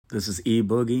This is E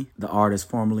Boogie, the artist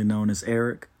formerly known as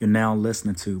Eric. You're now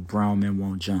listening to Brown Men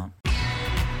Won't Jump.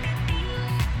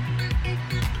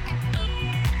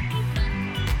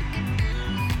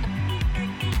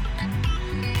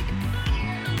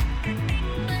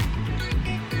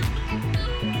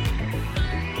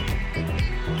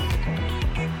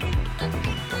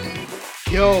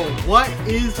 Yo, what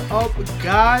is up,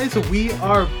 guys? We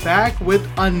are back with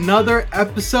another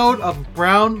episode of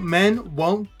Brown Men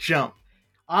Won't Jump.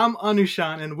 I'm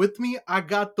Anushan, and with me, I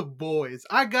got the boys.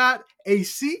 I got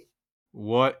AC.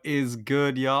 What is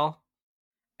good, y'all?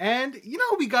 And,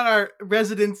 we got our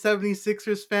resident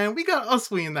 76ers fan. We got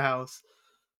Uswe in the house.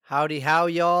 Howdy how,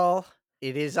 y'all.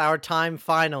 It is our time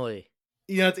finally.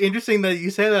 It's interesting that you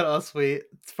say that, Uswe.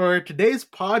 For today's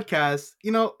podcast,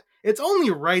 it's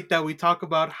only right that we talk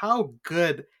about how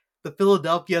good the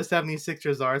Philadelphia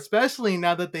 76ers are, especially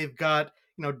now that they've got,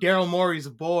 Daryl Morey's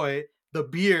boy, the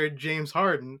beard, James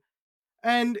Harden.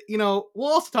 And, we'll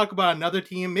also talk about another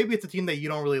team. Maybe it's a team that you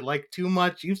don't really like too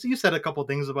much. You said a couple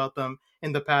things about them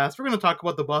in the past. We're going to talk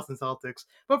about the Boston Celtics.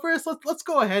 But first, let's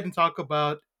go ahead and talk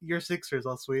about your Sixers,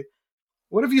 Uswe.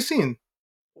 What have you seen?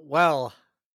 Well,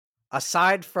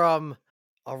 aside from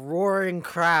a roaring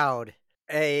crowd,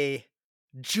 a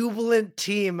jubilant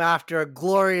team after a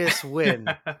glorious win.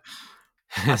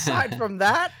 Aside from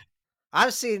that,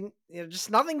 I've seen just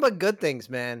nothing but good things,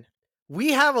 man.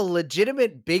 We have a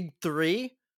legitimate big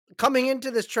three. Coming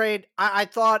into this trade, I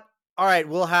thought, all right,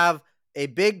 we'll have a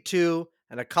big two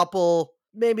and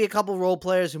maybe a couple role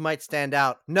players who might stand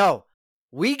out. No,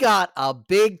 we got a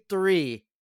big three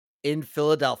in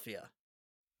Philadelphia.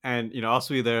 And,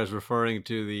 Oswe there is referring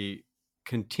to the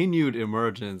continued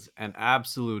emergence and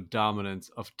absolute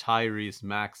dominance of Tyrese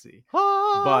Maxey.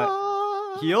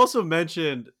 But he also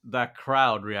mentioned that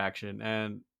crowd reaction.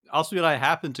 And Oswe and I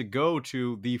happened to go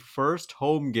to the first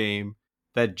home game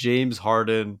that James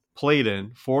Harden played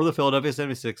in for the Philadelphia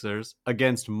 76ers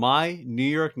against my New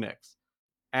York Knicks.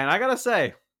 And I gotta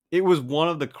say, it was one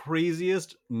of the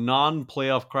craziest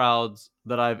non-playoff crowds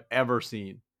that I've ever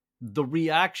seen. The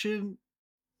reaction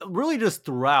really just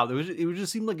throughout, it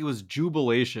just seemed like it was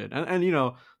jubilation.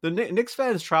 And the Knicks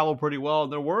fans travel pretty well,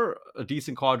 and there were a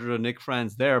decent cadre of Knicks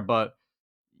fans there, but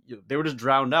they were just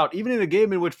drowned out. Even in a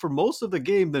game in which for most of the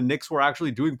game, the Knicks were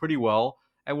actually doing pretty well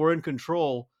and were in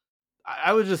control.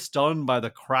 I was just stunned by the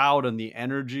crowd and the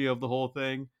energy of the whole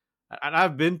thing. And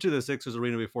I've been to the Sixers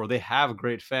arena before. They have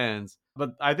great fans.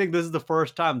 But I think this is the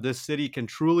first time this city can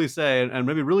truly say and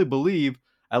maybe really believe,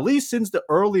 at least since the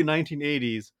early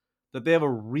 1980s, that they have a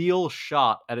real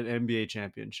shot at an NBA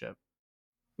championship.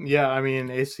 Yeah, I mean,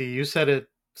 AC, you said it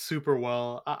super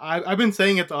well. I've been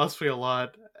saying it to Uswe a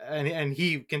lot, and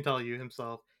he can tell you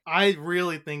himself. I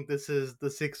really think this is the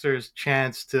Sixers'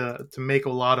 chance to make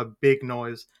a lot of big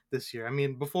noise this year. I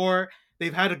mean, before,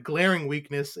 they've had a glaring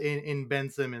weakness in Ben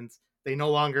Simmons. They no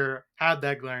longer had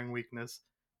that glaring weakness.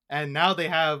 And now they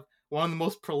have one of the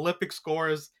most prolific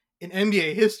scorers in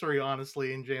NBA history,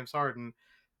 honestly, in James Harden.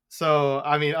 So,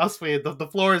 I mean, Uswe, the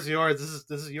floor is yours.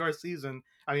 This is your season.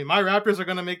 I mean, my Raptors are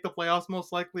going to make the playoffs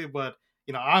most likely, but,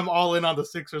 I'm all in on the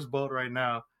Sixers boat right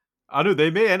now. I know they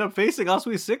may end up facing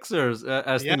Oswe Sixers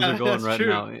as things are going right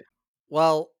now.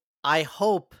 Well, I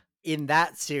hope in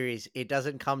that series it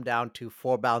doesn't come down to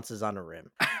 4 bounces on a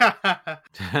rim.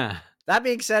 That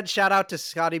being said, shout out to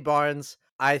Scotty Barnes.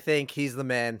 I think he's the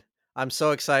man. I'm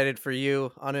so excited for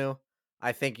you, Anu.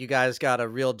 I think you guys got a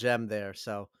real gem there.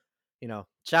 So,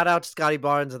 shout out to Scotty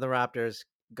Barnes and the Raptors.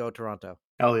 Go Toronto.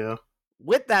 Hell yeah.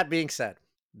 With that being said,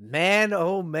 man,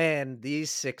 oh man, these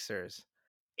Sixers.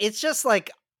 It's just like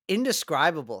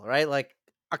indescribable, right? Like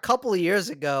a couple of years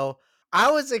ago,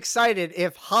 I was excited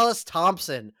if Hollis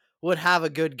Thompson would have a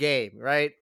good game,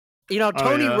 right?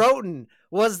 Tony Roten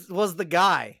was the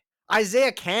guy.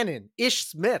 Isaiah Cannon, Ish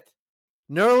Smith,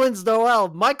 Nerlens Noel,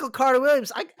 Michael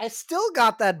Carter-Williams. I still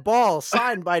got that ball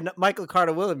signed by Michael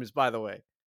Carter-Williams, by the way.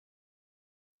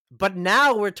 But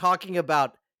now we're talking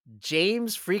about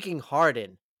James freaking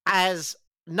Harden as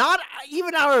not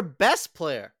even our best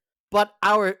player, but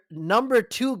our number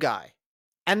 2 guy.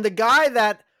 And the guy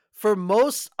that for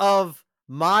most of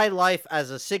my life as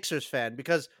a Sixers fan,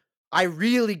 because I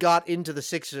really got into the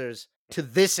Sixers to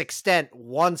this extent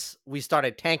once we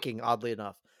started tanking, oddly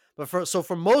enough. But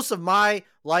for most of my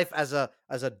life as a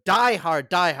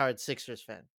diehard Sixers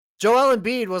fan, Joel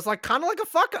Embiid was kind of like a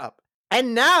fuck up.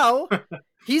 And now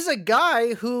he's a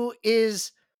guy who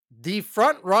is the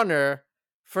front runner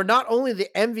for not only the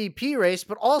MVP race,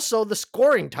 but also the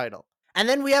scoring title. And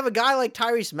then we have a guy like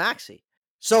Tyrese Maxey.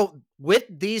 So with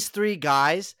these 3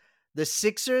 guys, the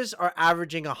Sixers are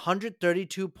averaging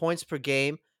 132 points per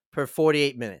game per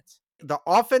 48 minutes. The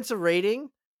offensive rating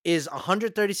is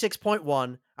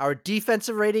 136.1. Our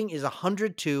defensive rating is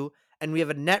 102, and we have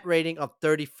a net rating of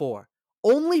 34.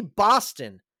 Only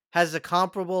Boston has a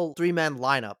comparable three-man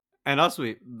lineup. And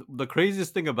Uswe, the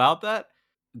craziest thing about that,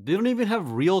 they don't even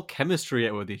have real chemistry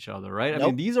yet with each other, right? I mean,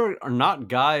 Nope. these are not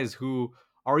guys who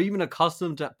are even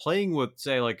accustomed to playing with,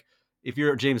 say, like, if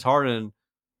you're James Harden,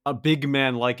 a big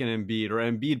man like an Embiid, or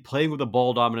Embiid playing with a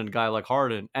ball dominant guy like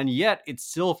Harden, and yet it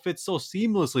still fits so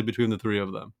seamlessly between the three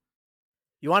of them.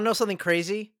 You want to know something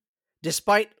crazy?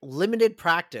 Despite limited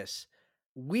practice,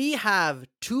 we have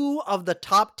 2 of the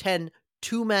top 10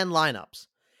 two-man lineups.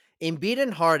 Embiid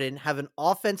and Harden have an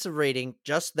offensive rating,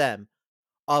 just them,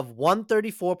 of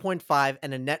 134.5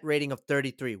 and a net rating of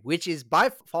 33, which is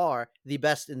by far the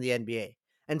best in the NBA.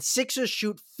 And Sixers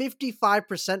shoot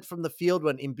 55% from the field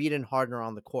when Embiid and Harden are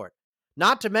on the court.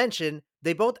 Not to mention,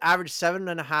 they both average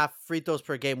 7.5 free throws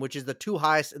per game, which is the 2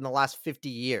 highest in the last 50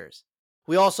 years.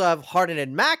 We also have Harden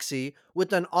and Maxey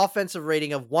with an offensive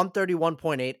rating of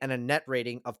 131.8 and a net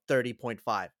rating of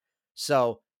 30.5.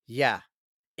 So, yeah,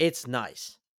 it's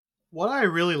nice. What I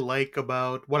really like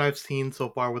about what I've seen so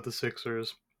far with the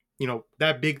Sixers,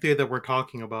 that big three that we're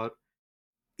talking about,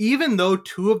 even though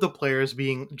 2 of the players,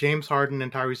 being James Harden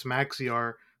and Tyrese Maxey,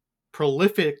 are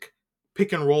prolific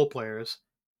pick and roll players,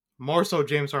 more so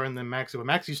James Harden than Maxey, but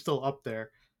Maxey's still up there.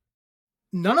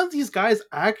 None of these guys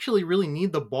actually really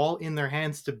need the ball in their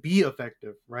hands to be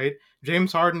effective, right?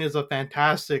 James Harden is a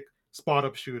fantastic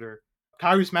spot-up shooter.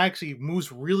 Tyrese Maxey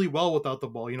moves really well without the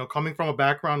ball, coming from a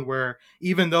background where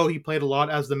even though he played a lot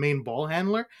as the main ball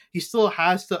handler, he still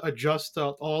has to adjust to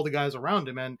all the guys around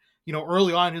him. And,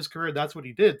 early on in his career, that's what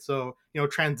he did. So,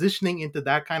 transitioning into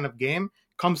that kind of game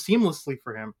comes seamlessly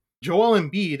for him. Joel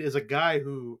Embiid is a guy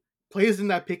who plays in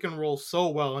that pick and roll so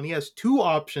well, and he has 2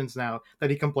 options now that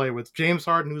he can play with. James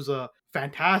Harden, who's a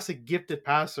fantastic gifted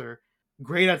passer,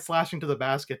 great at slashing to the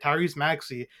basket. Tyrese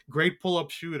Maxey, great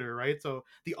pull-up shooter, right? So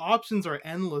the options are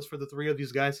endless for the 3 of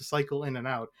these guys to cycle in and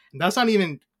out. And that's not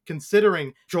even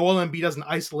considering Joel Embiid as an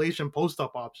isolation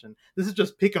post-up option. This is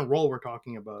just pick and roll we're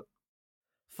talking about.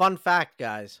 Fun fact,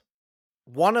 guys.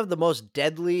 One of the most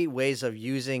deadly ways of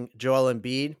using Joel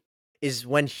Embiid is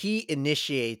when he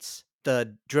initiates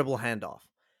the dribble handoff.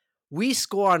 We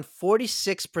score on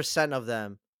 46% of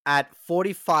them at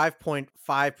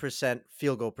 45.5%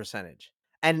 field goal percentage.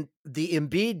 And the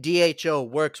Embiid DHO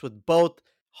works with both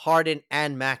Harden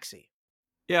and Maxey.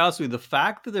 Yeah, honestly, the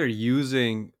fact that they're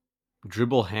using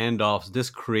dribble handoffs this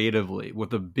creatively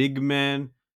with a big man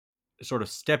sort of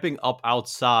stepping up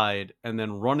outside and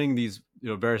then running these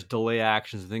various delay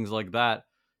actions and things like that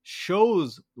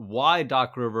shows why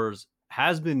Doc Rivers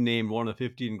has been named one of the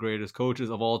 15 greatest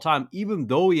coaches of all time, even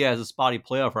though he has a spotty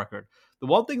playoff record. The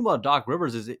one thing about Doc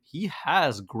Rivers is that he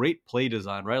has great play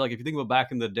design, right? Like if you think about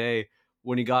back in the day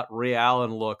when he got Ray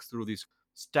Allen looks through these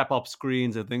step-up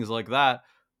screens and things like that,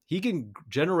 he can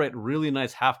generate really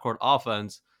nice half-court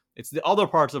offense. It's the other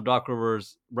parts of Doc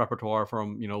Rivers' repertoire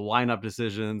from, lineup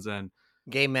decisions and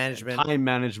game management, time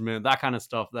management, that kind of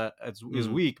stuff that is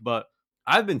weak. But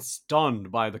I've been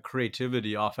stunned by the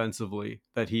creativity offensively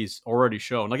that he's already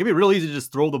shown. Like, it'd be real easy to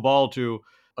just throw the ball to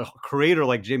a creator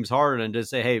like James Harden and just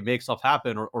say, hey, make stuff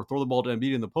happen, or throw the ball to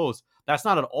Embiid in the post. That's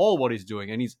not at all what he's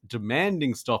doing. And he's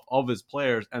demanding stuff of his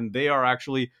players, and they are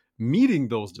actually meeting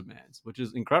those demands, which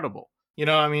is incredible.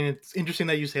 It's interesting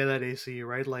that you say that, AC,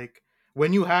 right? Like,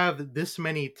 when you have this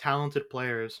many talented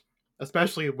players,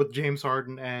 especially with James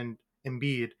Harden and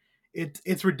Embiid,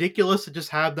 it's ridiculous to just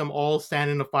have them all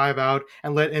stand in a 5 out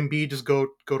and let Embiid just go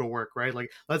to work, right?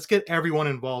 Like, let's get everyone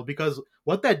involved, because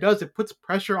what that does, it puts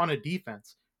pressure on a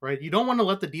defense, right? You don't want to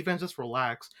let the defense just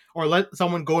relax or let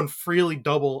someone go and freely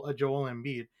double a Joel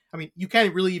Embiid. I mean, you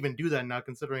can't really even do that now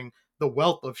considering the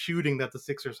wealth of shooting that the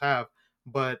Sixers have.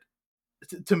 But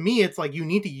to me, it's like you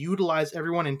need to utilize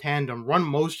everyone in tandem, run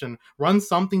motion, run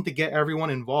something to get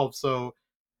everyone involved. So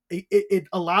it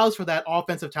allows for that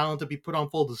offensive talent to be put on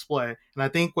full display. And I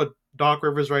think what Doc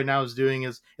Rivers right now is doing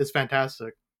is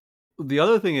fantastic. The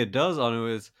other thing it does, Anu,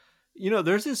 is,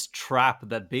 there's this trap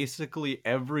that basically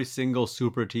every single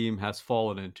super team has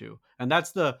fallen into. And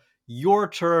that's the your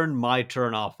turn, my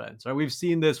turn offense. Right? We've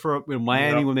seen this for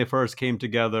Miami when they first came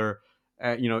together.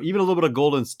 Even a little bit of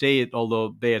Golden State,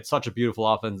 although they had such a beautiful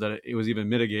offense that it was even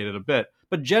mitigated a bit.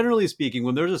 But generally speaking,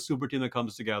 when there's a super team that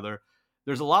comes together,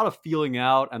 there's a lot of feeling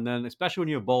out, and then especially when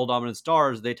you have ball dominant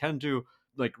stars, they tend to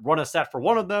like run a set for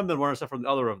one of them, then run a set for the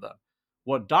other of them.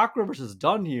 What Doc Rivers has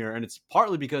done here, and it's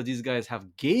partly because these guys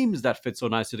have games that fit so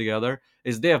nicely together,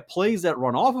 is they have plays that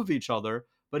run off of each other.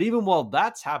 But even while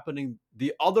that's happening,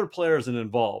 the other player isn't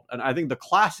involved. And I think the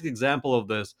classic example of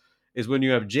this is when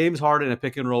you have James Harden in a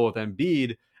pick and roll with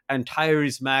Embiid and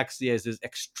Tyrese Maxey as this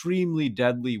extremely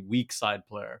deadly weak side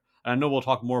player. And I know we'll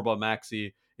talk more about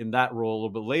Maxey in that role a little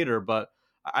bit later, but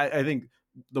I think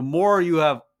the more you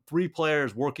have three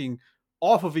players working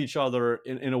off of each other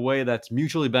in a way that's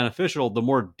mutually beneficial, the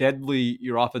more deadly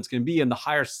your offense can be and the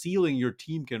higher ceiling your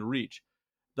team can reach.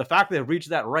 The fact that they've reached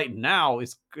that right now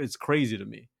is crazy to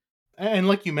me. And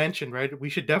like you mentioned, right, we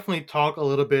should definitely talk a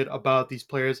little bit about these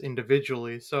players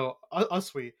individually. So,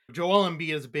 Uswe, Joel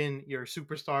Embiid has been your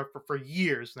superstar for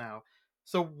years now.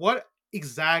 So, what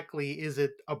exactly is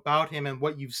it about him and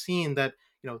what you've seen that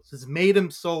has made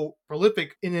him so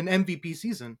prolific in an MVP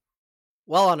season?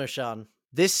 Well, Anushan,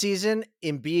 this season,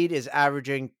 Embiid is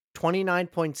averaging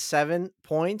 29.7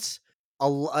 points,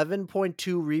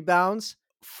 11.2 rebounds,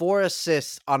 4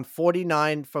 assists on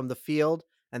 49 from the field,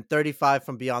 and 35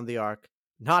 from beyond the arc.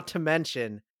 Not to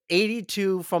mention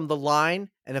 82 from the line,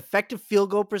 an effective field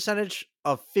goal percentage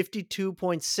of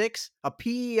 52.6, a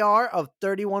PER of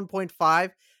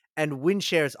 31.5, and win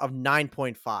shares of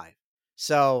 9.5.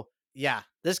 So, yeah,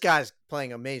 this guy's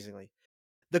playing amazingly.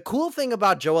 The cool thing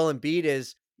about Joel Embiid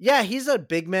is, yeah, he's a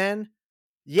big man.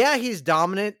 Yeah, he's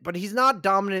dominant, but he's not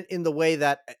dominant in the way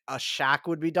that a Shaq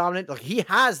would be dominant. Like, he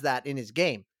has that in his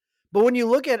game. But when you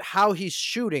look at how he's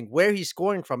shooting, where he's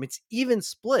scoring from, it's even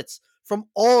splits from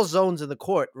all zones in the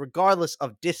court, regardless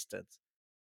of distance.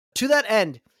 To that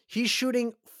end, he's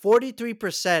shooting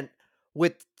 43%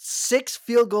 with 6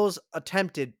 field goals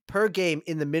attempted per game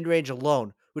in the mid-range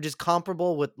alone, which is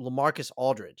comparable with LaMarcus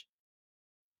Aldridge.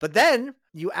 But then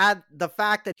you add the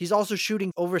fact that he's also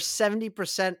shooting over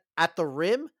 70% at the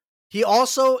rim. He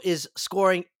also is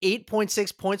scoring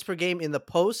 8.6 points per game in the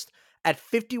post at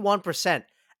 51%.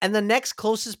 And the next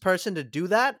closest person to do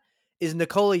that is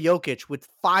Nikola Jokic with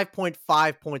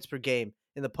 5.5 points per game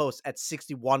in the post at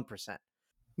 61%.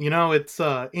 It's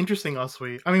interesting,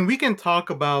 Uswe. I mean, we can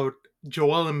talk about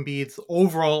Joel Embiid's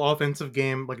overall offensive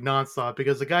game like nonstop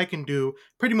because the guy can do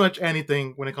pretty much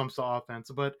anything when it comes to offense.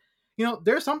 But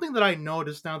there's something that I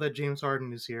noticed now that James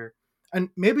Harden is here, and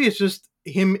maybe it's just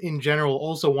him in general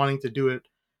also wanting to do it,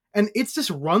 and it's just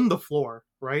run the floor,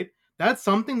 right? That's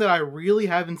something that I really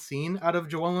haven't seen out of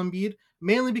Joel Embiid,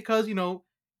 mainly because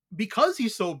because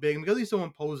he's so big and because he's so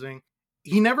imposing.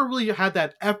 He never really had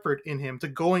that effort in him to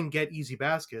go and get easy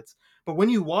baskets. But when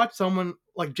you watch someone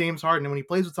like James Harden, and when he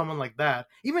plays with someone like that,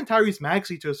 even Tyrese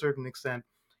Maxey to a certain extent,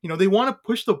 they want to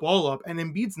push the ball up, and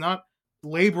Embiid's not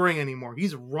laboring anymore.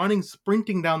 He's running,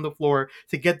 sprinting down the floor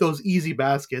to get those easy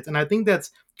baskets. And I think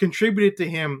that's contributed to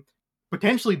him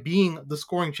potentially being the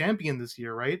scoring champion this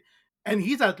year, right? And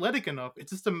he's athletic enough.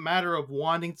 It's just a matter of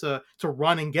wanting to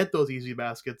run and get those easy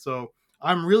baskets. So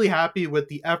I'm really happy with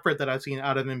the effort that I've seen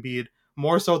out of Embiid,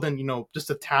 more so than, just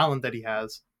the talent that he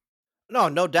has.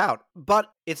 No doubt.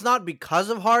 But it's not because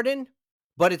of Harden,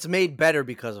 but it's made better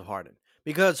because of Harden.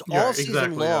 Because all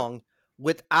season long,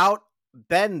 without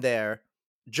Ben there,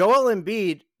 Joel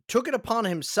Embiid took it upon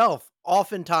himself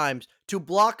oftentimes to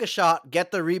block a shot, get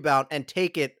the rebound, and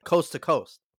take it coast to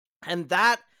coast. And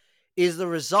that is the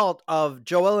result of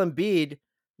Joel Embiid,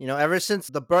 ever since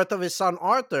the birth of his son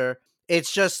Arthur.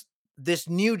 It's just this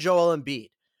new Joel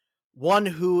Embiid, one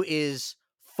who is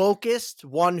focused,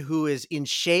 one who is in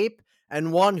shape,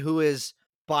 and one who is,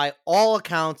 by all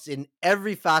accounts, in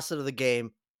every facet of the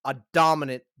game, a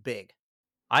dominant big.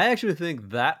 I actually think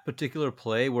that particular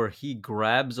play where he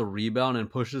grabs a rebound and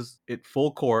pushes it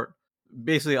full court,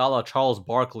 basically a la Charles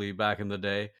Barkley back in the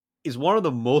day, is one of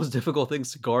the most difficult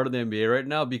things to guard in the NBA right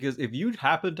now, because if you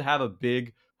happen to have a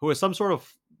big who has some sort of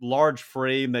large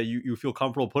frame that you feel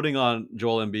comfortable putting on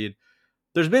Joel Embiid,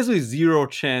 there's basically zero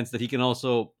chance that he can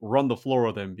also run the floor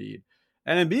with Embiid.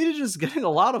 And Embiid is just getting a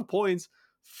lot of points,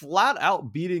 flat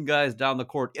out beating guys down the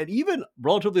court. And even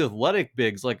relatively athletic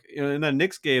bigs, like in that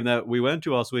Knicks game that we went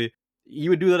to, he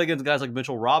would do that against guys like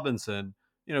Mitchell Robinson,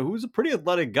 who's a pretty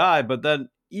athletic guy. But then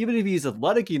even if he's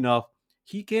athletic enough,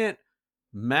 he can't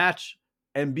match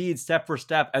Embiid step for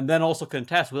step and then also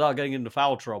contest without getting into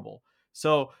foul trouble.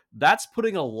 So that's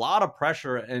putting a lot of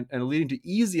pressure and leading to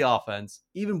easy offense,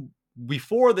 even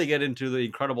before they get into the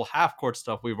incredible half-court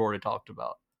stuff we've already talked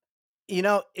about.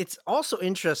 It's also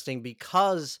interesting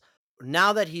because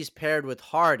now that he's paired with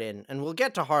Harden, and we'll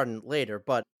get to Harden later,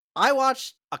 but I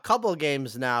watched a couple of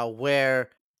games now where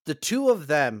the two of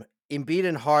them, Embiid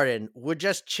and Harden, would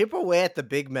just chip away at the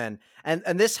big men. And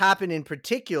this happened in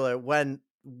particular when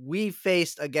we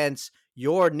faced against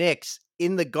your Knicks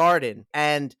in the Garden.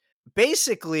 And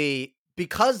basically,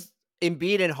 because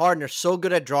Embiid and Harden are so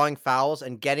good at drawing fouls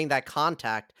and getting that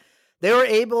contact, they were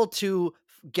able to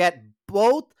get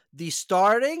both the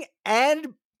starting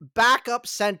and backup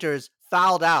centers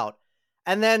fouled out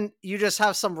and then you just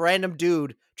have some random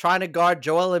dude trying to guard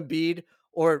Joel Embiid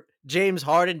or James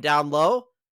Harden down low,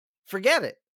 forget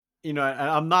it.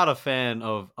 I'm not a fan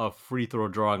of free throw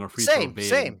drawing or free throw baiting,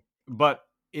 Same. but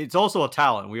it's also a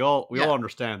talent. We all Yeah.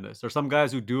 understand this. There's some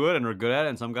guys who do it and are good at it,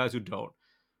 and some guys who don't.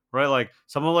 Right? Like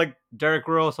someone like Derrick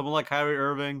Rose, someone like Kyrie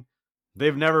Irving,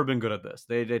 they've never been good at this.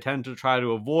 They tend to try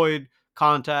to avoid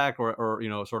contact or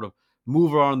sort of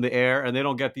move around the air, and they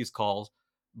don't get these calls.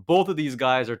 Both of these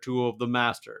guys are two of the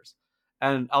masters.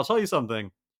 And I'll tell you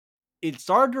something. It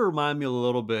started to remind me a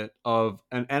little bit of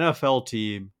an NFL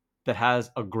team that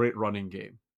has a great running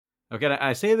game. Okay, and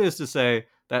I say this to say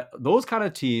that those kind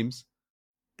of teams,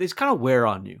 they just kind of wear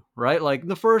on you, right? Like in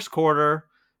the first quarter,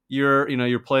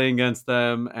 you're playing against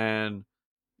them, and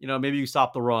maybe you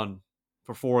stop the run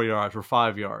for 4 yards or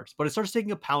 5 yards, but it starts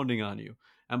taking a pounding on you.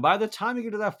 And by the time you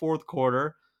get to that fourth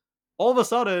quarter, all of a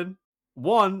sudden,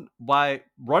 by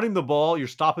running the ball, you're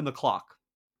stopping the clock.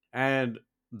 And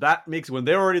that makes, when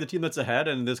they're already the team that's ahead,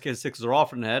 and in this case, Sixers are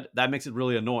often ahead, that makes it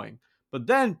really annoying. But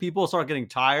then people start getting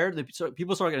tired.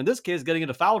 People start, in this case, getting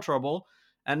into foul trouble.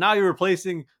 And now you're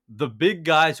replacing the big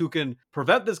guys who can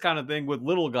prevent this kind of thing with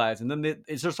little guys. And then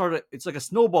it's like a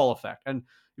snowball effect. And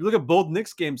you look at both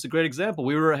Knicks games, it's a great example.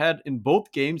 We were ahead in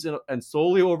both games and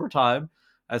slowly over time,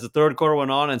 as the third quarter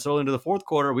went on and slowly into the fourth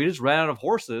quarter, we just ran out of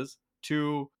horses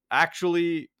to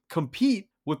actually compete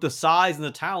with the size and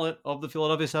the talent of the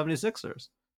Philadelphia 76ers.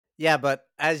 Yeah, but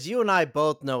as you and I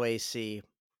both know, AC,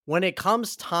 when it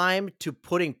comes time to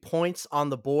putting points on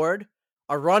the board,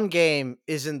 a run game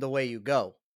isn't the way you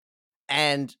go.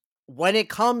 And when it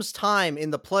comes time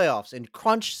in the playoffs, in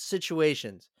crunch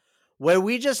situations, where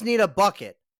we just need a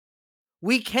bucket,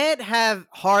 we can't have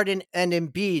Harden and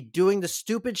Embiid doing the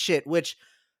stupid shit, which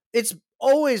it's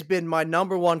always been my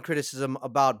number one criticism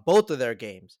about both of their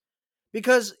games.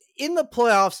 Because in the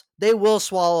playoffs, they will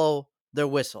swallow their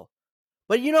whistle.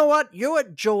 But you know what? You're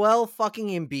at Joel fucking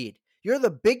Embiid. You're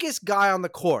the biggest guy on the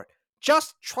court.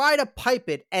 Just try to pipe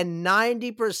it, and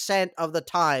 90% of the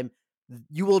time,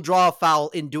 you will draw a foul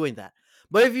in doing that.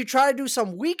 But if you try to do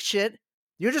some weak shit,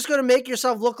 you're just going to make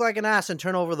yourself look like an ass and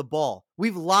turn over the ball.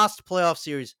 We've lost playoff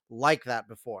series like that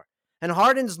before. And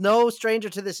Harden's no stranger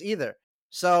to this either.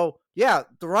 So, yeah,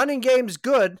 the running game's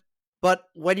good, but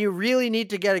when you really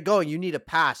need to get it going, you need a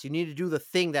pass. You need to do the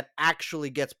thing that actually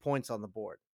gets points on the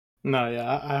board. No,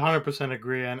 yeah, I 100%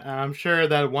 agree. And I'm sure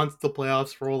that once the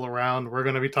playoffs roll around, we're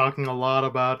going to be talking a lot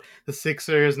about the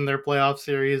Sixers and their playoff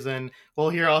series. And we'll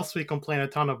hear Osweek complain a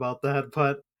ton about that.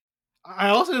 But I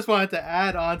also just wanted to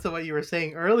add on to what you were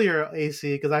saying earlier,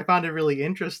 AC, because I found it really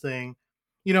interesting.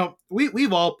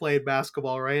 We've all played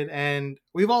basketball, right? And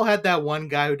we've all had that one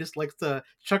guy who just likes to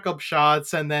chuck up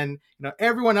shots, and then,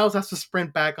 everyone else has to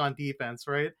sprint back on defense,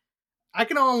 right? I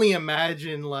can only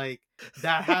imagine like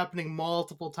that happening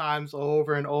multiple times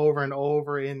over and over and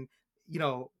over in,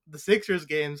 the Sixers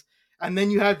games. And then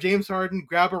you have James Harden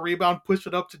grab a rebound, push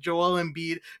it up to Joel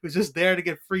Embiid, who's just there to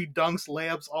get free dunks,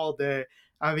 layups all day.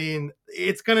 I mean,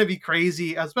 it's going to be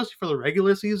crazy, especially for the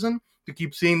regular season, to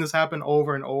keep seeing this happen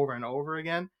over and over and over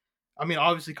again. I mean,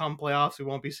 obviously, come playoffs, we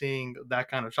won't be seeing that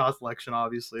kind of shot selection,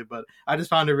 obviously, but I just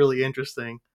found it really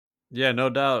interesting. Yeah, no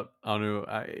doubt, Anu.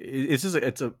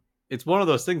 It's one of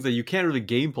those things that you can't really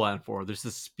game plan for. There's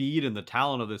the speed and the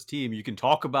talent of this team. You can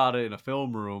talk about it in a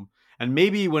film room, and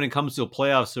maybe when it comes to a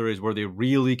playoff series where they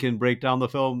really can break down the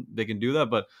film, they can do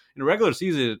that. But in a regular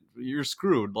season, you're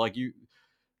screwed.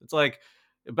 It's like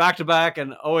back to back,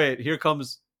 and oh wait, here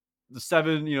comes the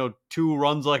 7-2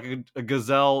 runs like a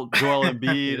gazelle, Joel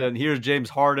Embiid, Yeah. and here's James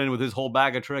Harden with his whole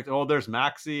bag of tricks. Oh, there's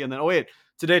Maxey, and then oh wait,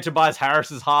 today Tobias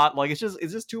Harris is hot. Like it's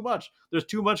just too much. There's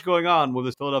too much going on with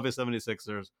the Philadelphia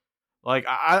 76ers. Like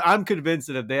I'm convinced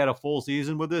that if they had a full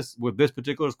season with this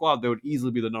particular squad, they would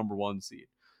easily be the number one seed.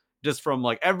 Just from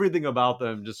like everything about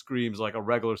them just screams like a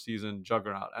regular season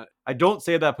juggernaut. I don't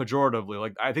say that pejoratively.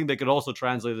 Like I think they could also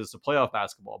translate this to playoff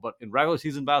basketball, but in regular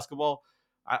season basketball,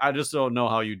 I just don't know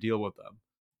how you deal with them.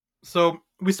 So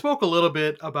we spoke a little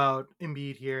bit about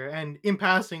Embiid here, and in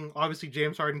passing, obviously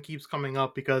James Harden keeps coming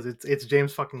up because it's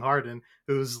James fucking Harden,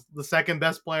 who's the second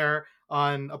best player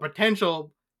on a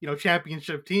potential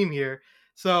championship team here.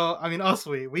 So I mean,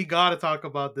 we got to talk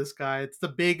about this guy. It's the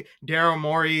big Daryl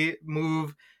Morey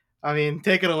move. I mean,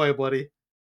 take it away, buddy.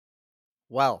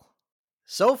 Well,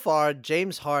 so far,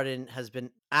 James Harden has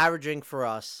been averaging for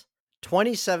us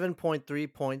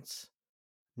 27.3 points,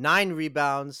 9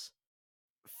 rebounds,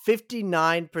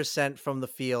 59% from the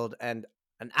field, and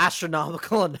an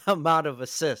astronomical amount of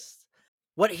assists.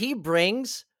 What he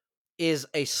brings is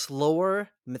a slower,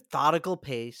 methodical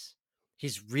pace.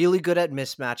 He's really good at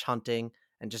mismatch hunting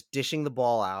and just dishing the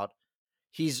ball out.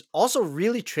 He's also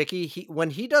really tricky. When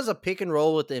he does a pick and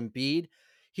roll with Embiid,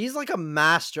 he's like a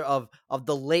master of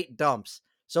the late dumps.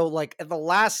 So like at the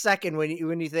last second when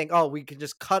you think, oh, we can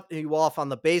just cut you off on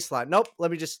the baseline. Nope,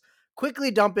 let me just quickly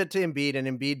dump it to Embiid, and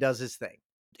Embiid does his thing.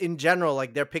 In general,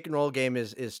 like their pick and roll game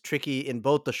is tricky in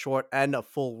both the short and a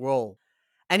full roll.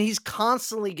 And he's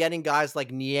constantly getting guys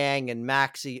like Niang and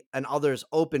Maxey and others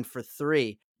open for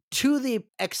three, to the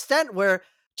extent where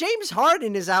James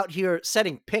Harden is out here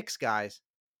setting picks, guys.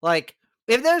 Like,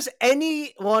 if there's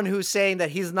anyone who's saying that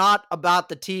he's not about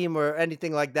the team or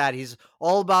anything like that, he's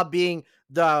all about being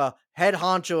the head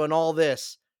honcho and all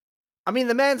this. I mean,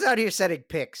 the man's out here setting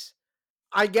picks.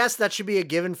 I guess that should be a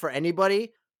given for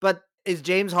anybody, but is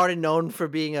James Harden known for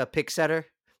being a pick setter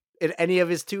in any of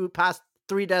his past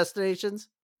three destinations?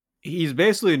 He's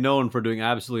basically known for doing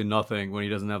absolutely nothing when he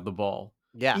doesn't have the ball.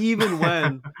 Yeah. Even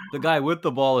when the guy with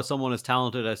the ball is someone as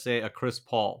talented as, say, a Chris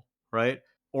Paul, right?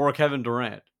 Or a Kevin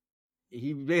Durant.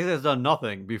 He basically has done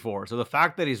nothing before. So the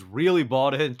fact that he's really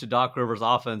bought into Doc Rivers'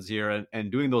 offense here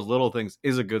and doing those little things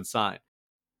is a good sign.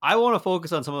 I want to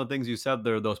focus on some of the things you said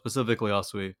there, though, specifically,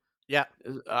 Aswi. Yeah.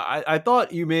 I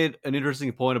thought you made an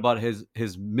interesting point about his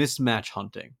mismatch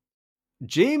hunting.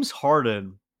 James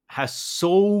Harden has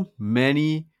so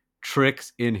many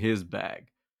tricks in his bag.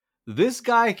 This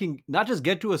guy can not just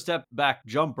get to a step back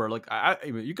jumper. Like I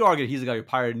mean, you could argue he's the guy who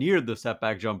pioneered the step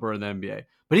back jumper in the NBA,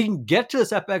 but he can get to a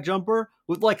step back jumper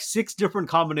with like 6 different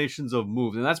combinations of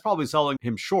moves, and that's probably selling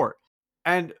him short.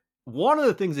 And one of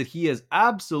the things that he has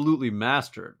absolutely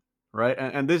mastered, right?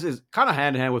 And this is kind of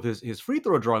hand in hand with his free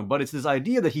throw drawing, but it's this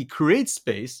idea that he creates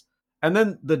space, and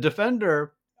then the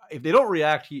defender, if they don't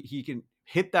react, he can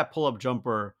hit that pull up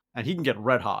jumper and he can get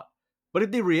red hot. But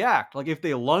if they react, like if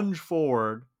they lunge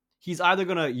forward, he's either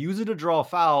going to use it to draw a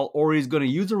foul or he's going to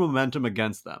use the momentum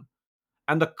against them.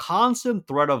 And the constant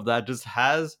threat of that just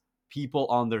has people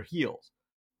on their heels.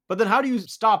 But then how do you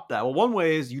stop that? Well, one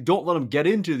way is you don't let him get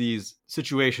into these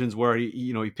situations where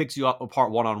he picks you up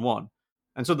apart one-on-one.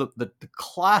 And so the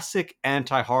classic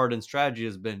anti-Harden strategy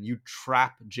has been you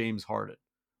trap James Harden,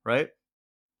 right?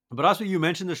 But also you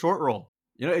mentioned the short roll.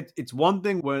 It's one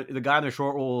thing when the guy in the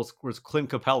short roll was Clint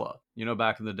Capella,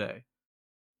 back in the day.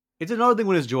 It's another thing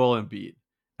when it's Joel Embiid.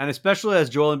 And especially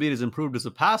as Joel Embiid has improved as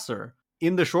a passer,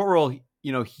 in the short roll,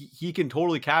 he can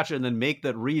totally catch it and then make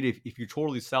that read if you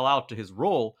totally sell out to his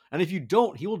role. And if you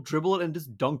don't, he will dribble it and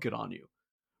just dunk it on you,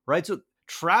 right? So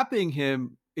trapping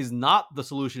him is not the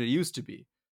solution it used to be.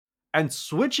 And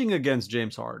switching against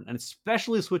James Harden, and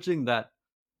especially switching that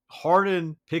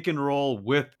Harden pick and roll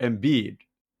with Embiid,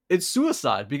 it's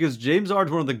suicide because James Harden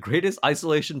is one of the greatest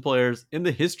isolation players in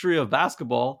the history of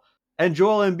basketball. And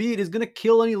Joel Embiid is going to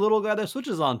kill any little guy that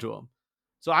switches onto him.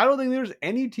 So I don't think there's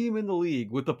any team in the league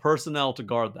with the personnel to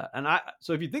guard that. And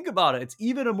so if you think about it, it's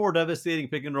even a more devastating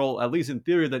pick and roll, at least in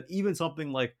theory, than even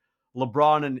something like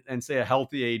LeBron and say a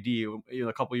healthy AD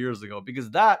a couple years ago. Because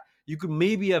that, you could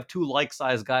maybe have 2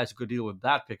 like-sized guys who could deal with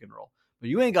that pick and roll. But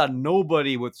you ain't got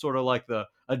nobody with sort of like the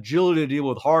agility to deal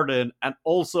with Harden and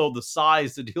also the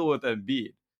size to deal with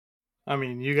Embiid. I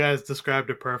mean, you guys described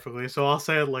it perfectly, so I'll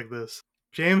say it like this.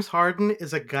 James Harden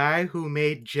is a guy who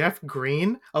made Jeff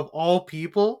Green, of all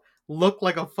people, look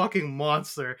like a fucking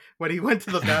monster when he went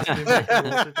to the basket in pick and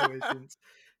roll situations.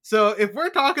 So if we're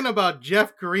talking about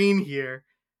Jeff Green here,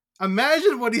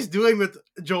 imagine what he's doing with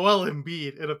Joel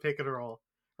Embiid in a pick and roll,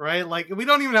 right? Like, we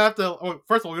don't even have to,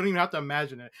 first of all, we don't even have to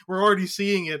imagine it. We're already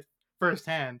seeing it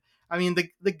firsthand. I mean,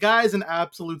 the guy's an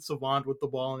absolute savant with the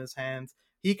ball in his hands.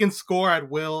 He can score at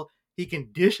will. He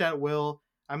can dish at will.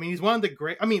 I mean, he's one of the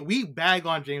great... I mean, we bag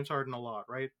on James Harden a lot,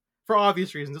 right? For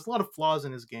obvious reasons. There's a lot of flaws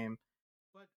in his game.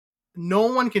 But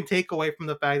no one can take away from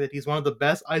the fact that he's one of the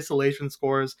best isolation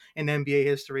scorers in NBA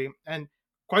history. And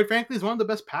quite frankly, he's one of the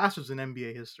best passers in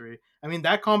NBA history. I mean,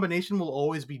 that combination will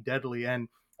always be deadly. And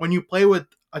when you play with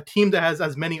a team that has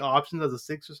as many options as the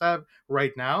Sixers have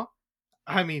right now,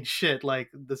 I mean, shit, like,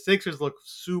 the Sixers look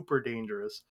super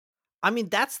dangerous. I mean,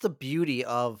 that's the beauty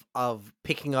of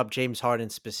picking up James Harden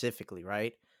specifically,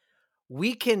 right?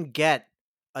 We can get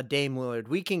a Dame Lillard,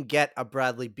 we can get a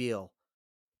Bradley Beal,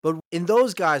 but in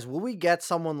those guys, will we get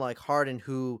someone like Harden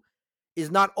who is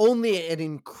not only an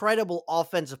incredible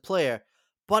offensive player,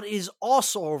 but is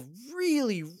also a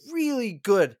really, really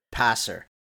good passer?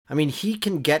 I mean, he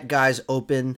can get guys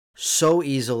open so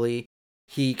easily.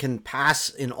 He can pass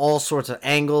in all sorts of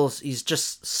angles. He's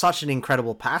just such an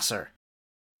incredible passer.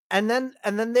 And then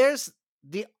there's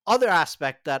the other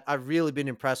aspect that I've really been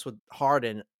impressed with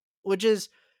Harden, which is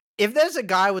if there's a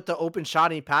guy with the open shot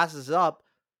and he passes up,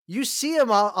 you see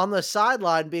him on the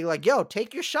sideline being like, yo,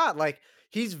 take your shot. Like,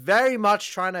 he's very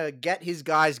much trying to get his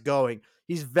guys going.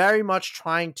 He's very much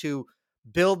trying to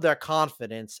build their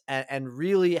confidence and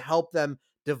really help them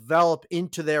develop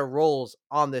into their roles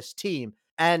on this team.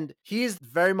 And he's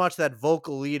very much that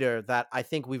vocal leader that I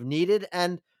think we've needed.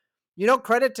 And,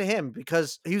 credit to him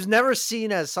because he was never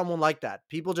seen as someone like that.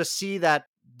 People just see that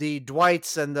the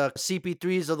Dwights and the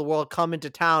CP3s of the world come into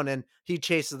town and he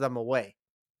chases them away.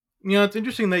 It's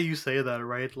interesting that you say that,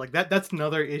 right? Like that's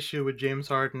another issue with James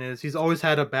Harden is he's always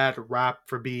had a bad rap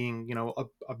for being,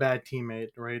 a bad teammate,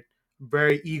 right?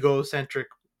 Very egocentric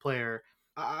player.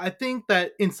 I think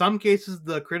that in some cases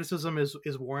the criticism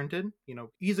is warranted.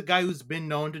 He's a guy who's been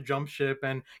known to jump ship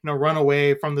and, run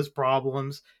away from his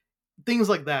problems, things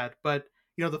like that. But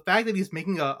the fact that he's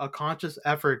making a conscious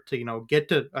effort to get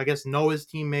to, I guess, know his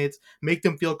teammates, make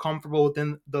them feel comfortable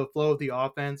within the flow of the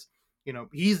offense.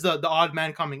 He's the odd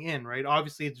man coming in, right?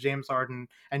 Obviously it's James Harden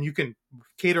and you can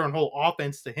cater a whole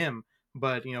offense to him,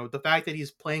 but the fact that he's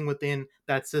playing within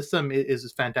that system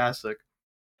is fantastic.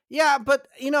 Yeah, but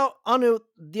Anu,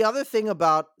 the other thing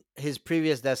about his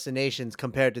previous destinations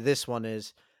compared to this one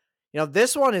is,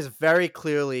 this one is very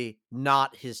clearly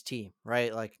not his team,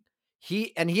 right? Like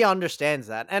he understands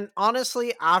that. And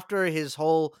honestly, after his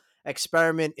whole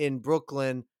experiment in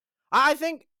Brooklyn, I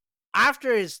think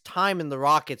after his time in the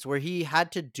Rockets where he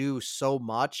had to do so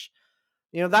much,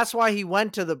 that's why he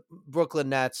went to the Brooklyn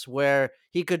Nets where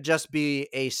he could just be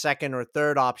a second or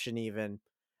third option even.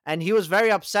 And he was very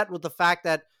upset with the fact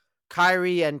that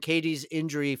Kyrie and KD's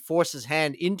injury forced his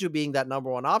hand into being that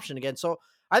number one option again. So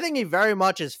I think he very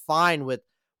much is fine with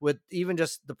even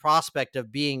just the prospect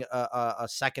of being a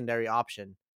secondary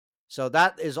option. So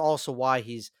that is also why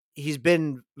he's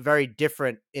been very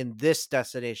different in this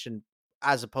destination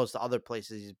as opposed to other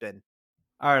places he's been.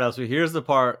 All right, so here's the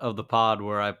part of the pod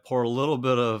where I pour a little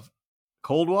bit of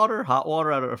cold water, hot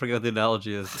water. I forget what the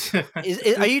analogy is.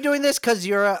 Are you doing this because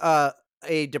you're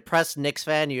a depressed Knicks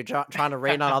fan? You're trying to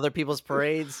rain on other people's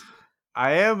parades?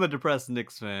 I am a depressed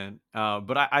Knicks fan,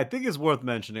 but I think it's worth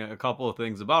mentioning a couple of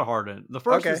things about Harden. The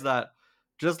first is that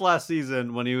just last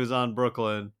season when he was on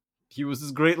Brooklyn, he was this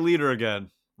great leader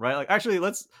again, right? Like, actually,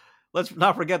 let's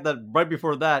not forget that right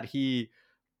before that, he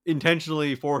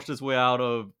intentionally forced his way out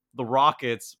of the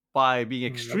Rockets by being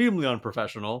extremely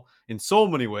unprofessional in so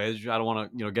many ways. I don't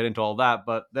want to, get into all that,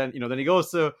 but then, then he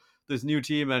goes to this new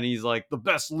team and he's like the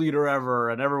best leader ever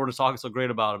and everyone is talking so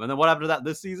great about him. And then what happened to that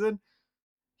this season?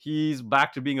 He's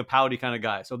back to being a pouty kind of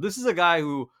guy. So this is a guy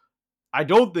who I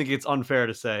don't think it's unfair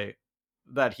to say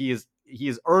that he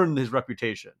has earned his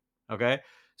reputation. Okay.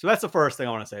 So that's the first thing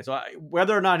I want to say. So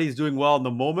whether or not he's doing well in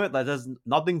the moment, that has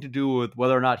nothing to do with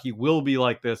whether or not he will be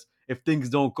like this if things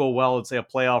don't go well in, say, a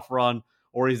playoff run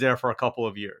or he's there for a couple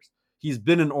of years. He's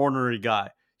been an ornery guy.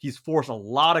 He's forced a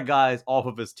lot of guys off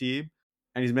of his team,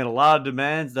 and he's made a lot of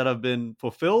demands that have been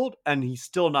fulfilled, and he's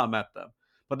still not met them.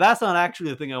 But that's not actually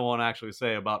the thing I want to actually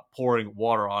say about pouring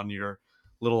water on your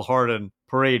little Harden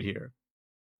parade here.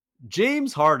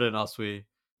 James Harden, Aswi,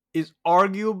 is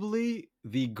arguably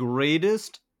the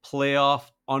greatest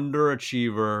playoff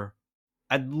underachiever,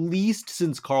 at least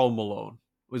since Karl Malone.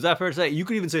 Was that fair to say? You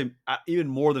could even say even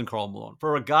more than Karl Malone.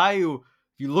 For a guy who,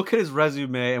 if you look at his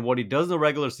resume and what he does in the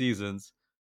regular seasons,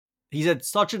 he's had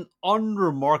such an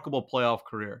unremarkable playoff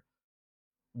career.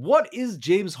 What is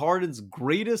James Harden's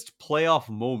greatest playoff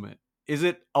moment? Is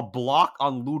it a block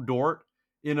on Lou Dort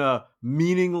in a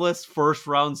meaningless first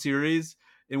round series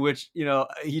in which,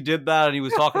 he did that and he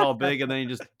was talking all big and then he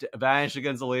just vanished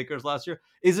against the Lakers last year?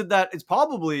 Is it that it's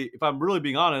probably, if I'm really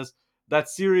being honest, that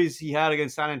series he had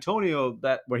against San Antonio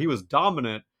where he was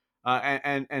dominant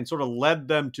and sort of led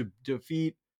them to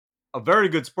defeat a very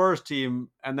good Spurs team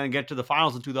and then get to the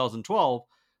finals in 2012.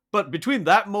 But between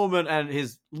that moment and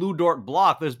his Lou Dort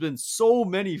block, there's been so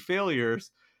many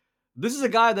failures. This is a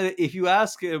guy that if you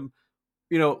ask him,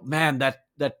 man,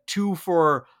 that 2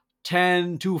 for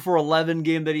 10, 2 for 11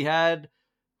 game that he had,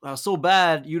 so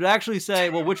bad, you'd actually say,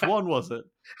 well, which one was it?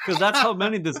 Because that's how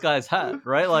many this guy's had,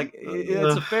 right? Like,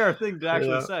 it's a fair thing to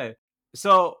actually say.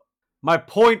 So my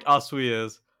point, Aswi,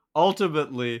 is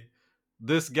ultimately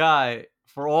this guy,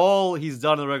 for all he's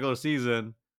done in the regular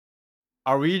season,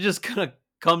 are we just going to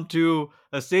come to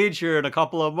a stage here in a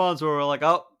couple of months where we're like,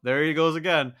 oh, there he goes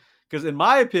again? Because in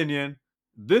my opinion,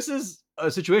 this is a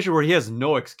situation where he has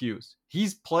no excuse.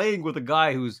 He's playing with a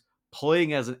guy who's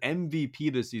playing as an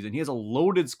MVP this season. He has a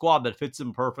loaded squad that fits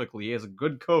him perfectly. He has a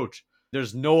good coach.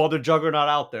 There's no other juggernaut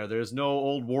out there. There's no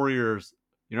old Warriors.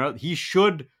 He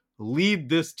should lead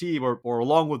this team or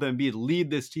along with Embiid, lead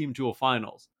this team to a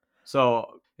finals.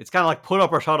 So it's kind of like put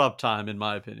up or shut up time, in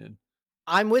my opinion.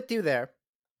 I'm with you there.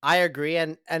 I agree.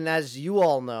 And as you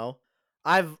all know,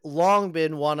 I've long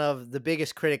been one of the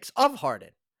biggest critics of Harden.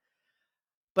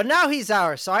 But now he's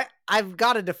ours, so I've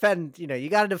got to defend. You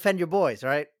got to defend your boys,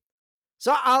 right?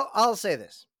 So I'll say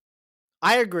this.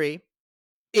 I agree.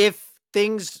 If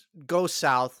things go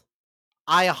south,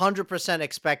 I 100%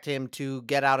 expect him to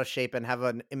get out of shape and have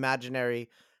an imaginary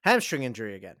hamstring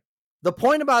injury again. The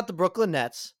point about the Brooklyn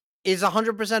Nets is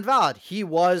 100% valid. He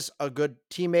was a good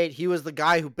teammate. He was the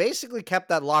guy who basically kept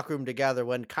that locker room together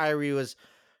when Kyrie was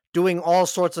doing all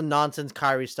sorts of nonsense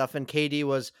Kyrie stuff and KD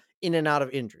was in and out of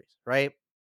injuries, right?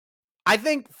 I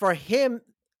think for him,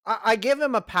 I give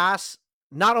him a pass,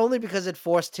 not only because it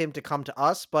forced him to come to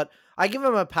us, but I give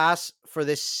him a pass for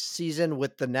this season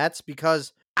with the Nets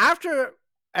because after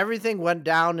everything went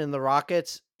down in the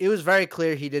Rockets, it was very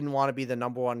clear he didn't want to be the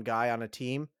number one guy on a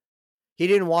team. He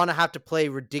didn't want to have to play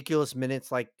ridiculous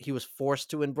minutes like he was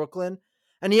forced to in Brooklyn.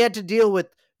 And he had to deal with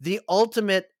the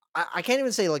ultimate, I can't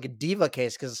even say like a diva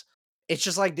case because it's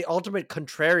just like the ultimate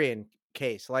contrarian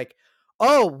case. Like,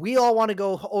 oh, we all want to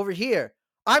go over here.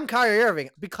 I'm Kyrie Irving.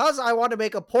 Because I want to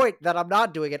make a point that I'm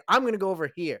not doing it, I'm going to go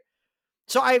over here.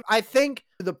 So I think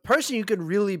the person you can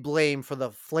really blame for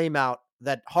the flame out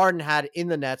that Harden had in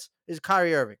the Nets is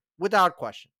Kyrie Irving, without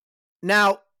question.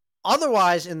 Now,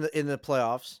 otherwise in the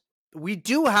playoffs, we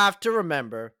do have to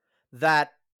remember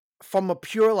that from a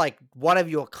pure, like, what have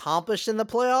you accomplished in the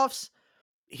playoffs?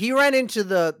 He ran into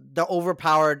the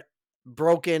overpowered,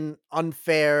 broken,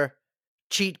 unfair,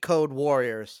 cheat code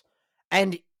Warriors.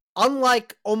 And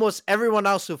unlike almost everyone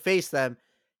else who faced them,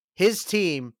 his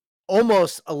team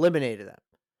almost eliminated them.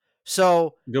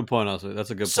 So good point, also.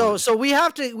 That's a good point. So we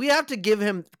have to give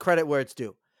him credit where it's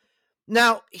due.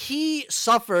 Now, he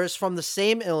suffers from the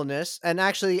same illness, and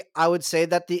actually, I would say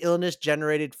that the illness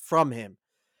generated from him.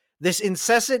 This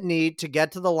incessant need to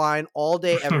get to the line all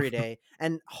day, every day,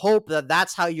 and hope that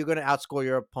that's how you're going to outscore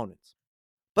your opponents.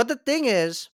 But the thing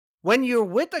is, when you're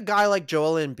with a guy like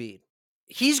Joel Embiid,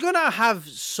 he's going to have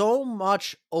so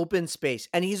much open space,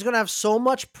 and he's going to have so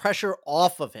much pressure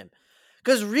off of him.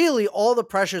 Because really, all the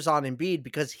pressure's on Embiid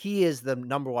because he is the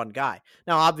number one guy.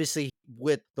 Now, obviously,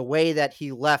 with the way that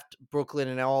he left Brooklyn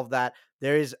and all of that,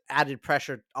 there is added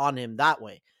pressure on him that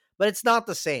way. But it's not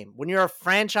the same. When you're a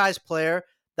franchise player,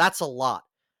 that's a lot.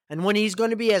 And when he's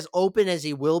going to be as open as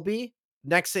he will be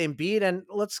next to Embiid, and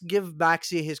let's give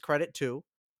Maxey his credit too,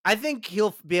 I think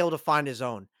he'll be able to find his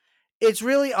own. It's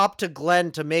really up to Glenn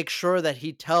to make sure that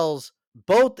he tells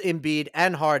both Embiid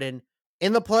and Harden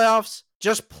in the playoffs,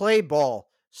 just play ball.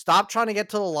 Stop trying to get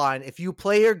to the line. If you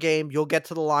play your game, you'll get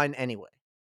to the line anyway.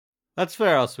 That's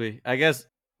fair, Oswe. I guess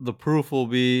the proof will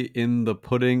be in the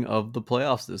pudding of the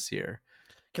playoffs this year.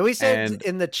 Can we say it's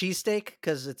in the cheesesteak?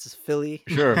 Because it's Philly.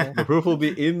 Sure. The proof will be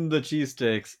in the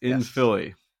cheesesteaks in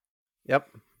Philly. Yep.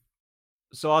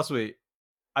 So, Oswe,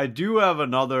 I do have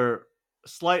another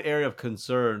slight area of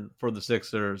concern for the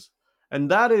Sixers. And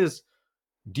that is,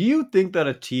 do you think that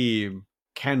a team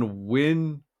can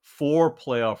win 4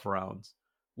 playoff rounds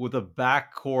with a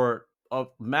backcourt of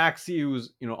Maxey,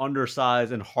 who's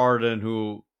undersized, and Harden,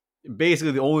 who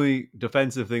basically the only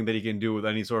defensive thing that he can do with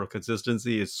any sort of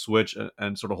consistency is switch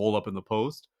and sort of hold up in the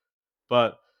post?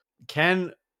 But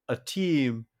can a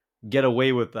team get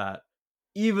away with that,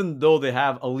 even though they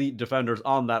have elite defenders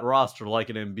on that roster, like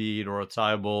an Embiid or a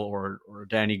Thybulle or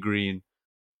Danny Green?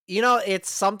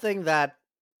 It's something that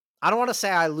I don't want to say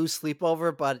I lose sleep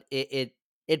over, but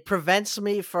it prevents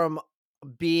me from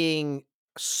being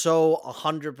so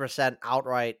 100%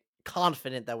 outright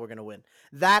confident that we're going to win.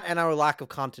 That and our lack of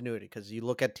continuity, because you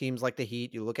look at teams like the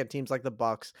Heat, you look at teams like the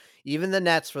Bucks, even the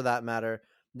Nets for that matter,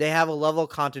 they have a level of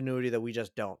continuity that we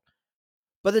just don't.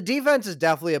 But the defense is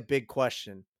definitely a big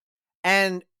question.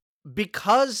 And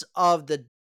because of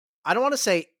I don't want to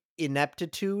say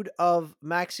ineptitude of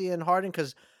Maxey and Harden,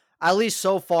 because at least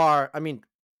so far, I mean,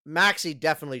 Maxey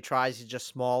definitely tries, he's just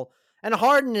small. And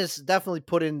Harden has definitely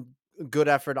put in good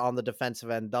effort on the defensive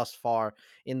end thus far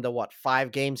in the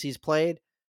 5 games he's played.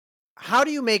 How do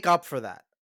you make up for that?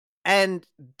 And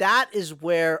that is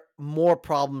where more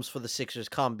problems for the Sixers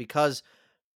come, because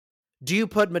do you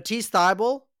put Matisse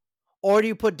Thybulle or do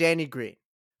you put Danny Green?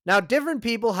 Now, different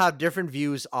people have different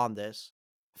views on this.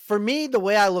 For me, the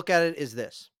way I look at it is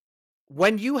this.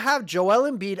 When you have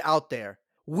Joel Embiid out there,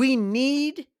 we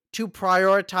need to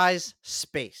prioritize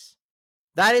space.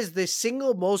 That is the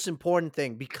single most important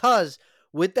thing, because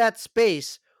with that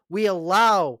space, we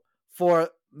allow for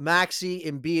Maxey,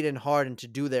 Embiid, and Harden to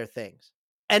do their things.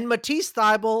 And Matisse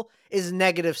Thybulle is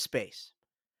negative space.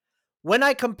 When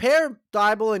I compare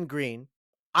Thybulle and Green,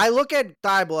 I look at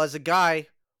Thybulle as a guy,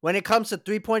 when it comes to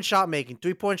three-point shot making,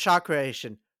 three-point shot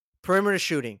creation, perimeter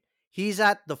shooting, he's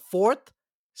at the 4th,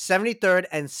 73rd,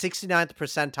 and 69th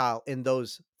percentile in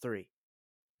those 3.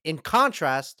 In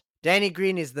contrast, Danny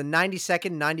Green is the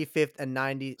 92nd, 95th, and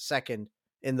 92nd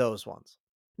in those ones.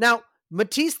 Now,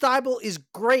 Matisse Thybulle is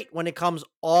great when it comes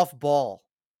off ball.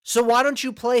 So why don't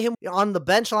you play him on the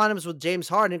bench lineups with James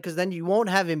Harden? Because then you won't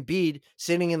have Embiid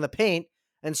sitting in the paint.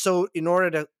 And so in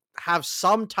order to have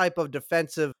some type of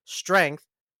defensive strength,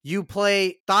 you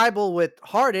play Thybulle with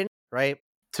Harden, right?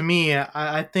 To me,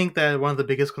 I think that one of the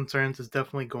biggest concerns is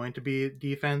definitely going to be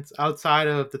defense. Outside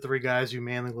of the three guys you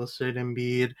mainly listed,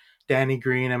 Embiid, Danny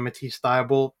Green, and Matisse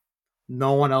Thybulle,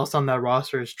 no one else on that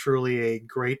roster is truly a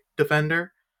great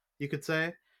defender, you could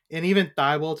say. And even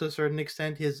Thybulle, to a certain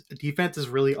extent, his defense is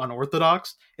really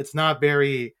unorthodox. It's not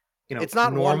very, It's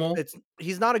not normal.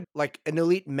 he's not an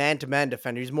elite man-to-man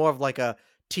defender. He's more of like a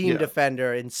team Yeah.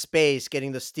 defender in space,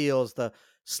 getting the steals, the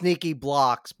sneaky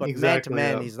blocks, but Exactly,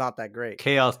 man-to-man, yeah. he's not that great.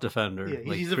 Chaos defender. Yeah,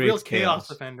 like, he's a real creates chaos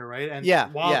defender, right? And Yeah,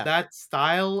 while yeah. that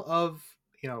style of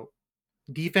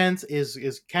defense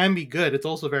is can be good, it's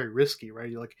also very risky, right?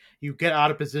 You get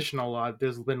out of position a lot.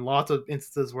 There's been lots of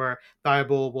instances where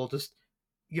Thybulle will just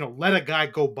let a guy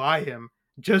go by him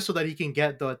just so that he can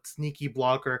get the sneaky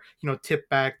blocker, tip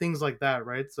back, things like that,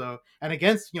 right? So, and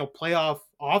against playoff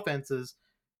offenses,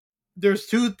 there's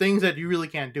two things that you really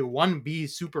can't do. One, be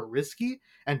super risky,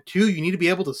 and two, you need to be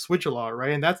able to switch a lot,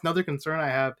 right? And that's another concern I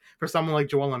have for someone like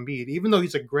Joel Embiid. Even though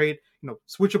he's a great,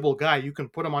 switchable guy, you can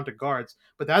put him onto guards,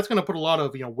 but that's going to put a lot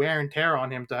of wear and tear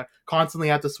on him to constantly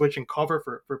have to switch and cover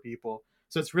for people.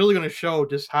 So it's really going to show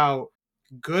just how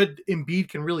good Embiid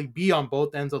can really be on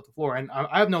both ends of the floor. And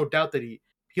I have no doubt that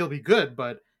he'll be good,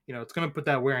 but it's going to put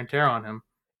that wear and tear on him.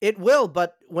 It will,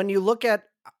 but when you look at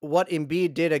what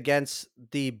Embiid did against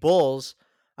the Bulls,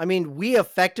 I mean, we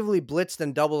effectively blitzed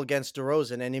and doubled against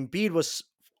DeRozan, and Embiid was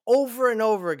over and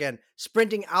over again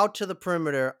sprinting out to the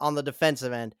perimeter on the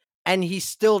defensive end, and he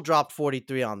still dropped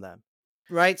 43 on them,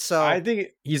 right? So I think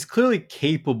he's clearly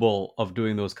capable of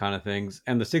doing those kind of things,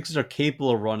 and the Sixers are capable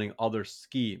of running other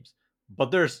schemes. But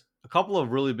there's a couple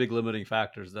of really big limiting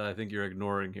factors that I think you're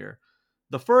ignoring here.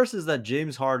 The first is that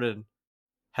James Harden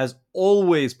has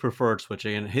always preferred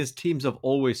switching, and his teams have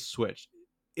always switched.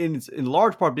 In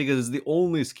large part because it's the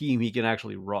only scheme he can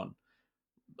actually run.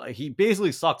 Like, he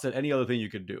basically sucks at any other thing you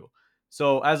could do.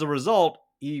 So as a result,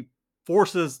 he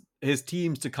forces his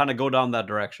teams to kind of go down that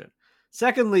direction.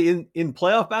 Secondly, in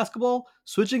playoff basketball,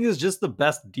 switching is just the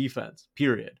best defense,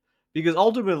 period. Because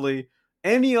ultimately,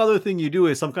 any other thing you do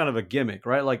is some kind of a gimmick,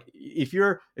 right? Like if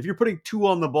you're putting two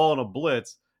on the ball in a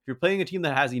blitz, if you're playing a team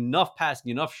that has enough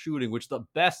passing, enough shooting, which the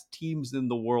best teams in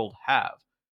the world have,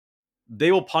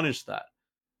 they will punish that.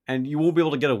 And you won't be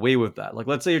able to get away with that. Like,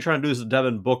 let's say you're trying to do this to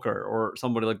Devin Booker or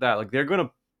somebody like that. Like, they're going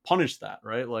to punish that,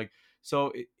 right? Like,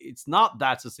 so it's not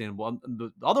that sustainable. And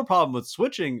the other problem with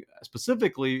switching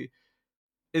specifically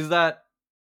is that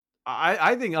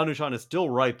I think Anushan is still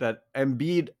right that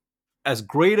Embiid, as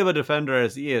great of a defender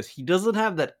as he is, he doesn't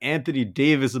have that Anthony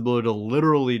Davis ability to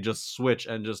literally just switch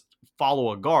and just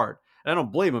follow a guard. And I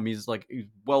don't blame him. He's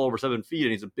well over 7 feet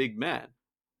and he's a big man.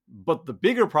 But the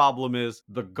bigger problem is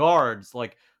the guards.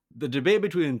 Like, the debate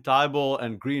between Thybulle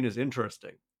and Green is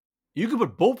interesting. You could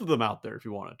put both of them out there if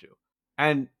you wanted to.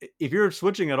 And if you're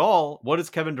switching at all, what is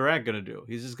Kevin Durant going to do?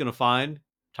 He's just going to find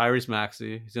Tyrese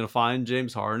Maxey. He's going to find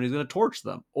James Harden. He's going to torch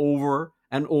them over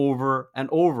and over and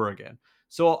over again.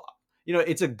 So,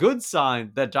 it's a good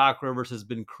sign that Doc Rivers has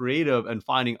been creative and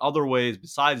finding other ways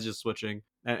besides just switching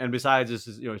and besides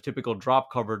just typical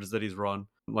drop coverages that he's run.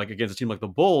 Like against a team like the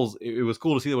Bulls, it was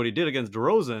cool to see what he did against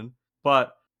DeRozan,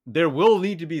 but there will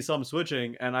need to be some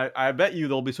switching, and I bet you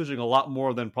they'll be switching a lot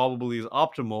more than probably is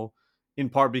optimal, in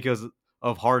part because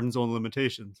of Harden's own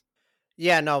limitations.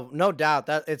 yeah, no doubt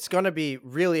that it's going to be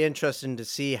really interesting to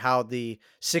see how the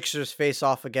Sixers face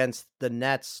off against the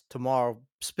Nets tomorrow,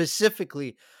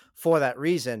 specifically for that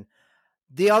reason.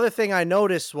 The other thing I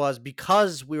noticed was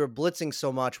because we were blitzing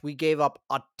so much, we gave up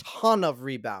a ton of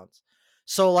rebounds.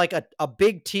 So like a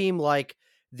big team like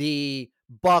the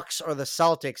Bucks or the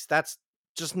Celtics, that's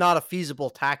just not a feasible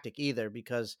tactic either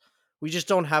because we just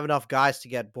don't have enough guys to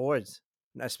get boards,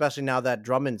 especially now that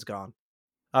Drummond's gone.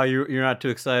 Oh, you're not too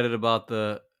excited about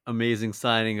the amazing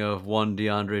signing of one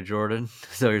DeAndre Jordan?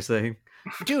 Is that what you're saying?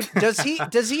 Dude, does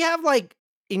he have like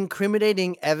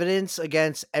incriminating evidence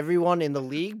against everyone in the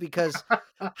league? Because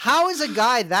how is a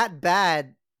guy that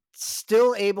bad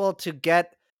still able to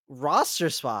get roster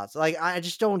spots? Like, I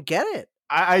just don't get it.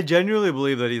 I genuinely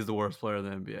believe that he's the worst player in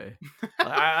the NBA.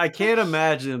 I can't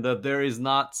imagine that there is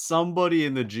not somebody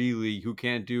in the G League who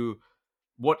can't do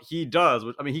what he does.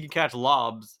 I mean, he can catch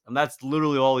lobs, and that's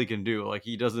literally all he can do. Like,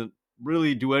 he doesn't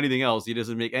really do anything else. He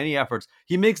doesn't make any efforts.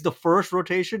 He makes the first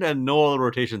rotation and no other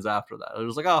rotations after that. It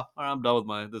was like, oh, all right, I'm done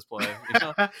with this play.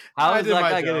 How I is did that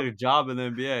my guy job. getting a job in the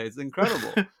NBA? It's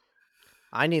incredible.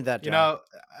 I need that job. You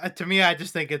know, to me, I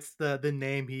just think it's the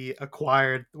name he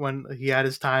acquired when he had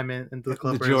his time in the The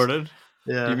Clippers. Jordan.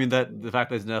 Yeah. Do you mean that the fact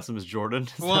that his name is Jordan?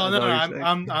 Well, no,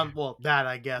 I'm well, that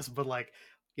I guess, but like,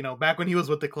 you know, back when he was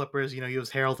with the Clippers, you know, he was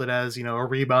heralded as, you know, a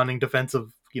rebounding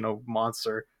defensive, you know,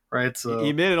 monster, right? So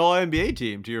He made an All NBA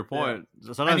team. To your point,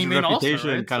 sometimes he your made an All-Star,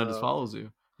 reputation right? kind of just So- follows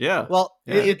you. Yeah. Well,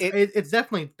 it's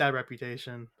definitely that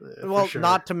reputation. For well, sure.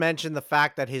 not to mention the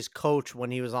fact that his coach when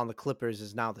he was on the Clippers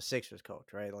is now the Sixers coach,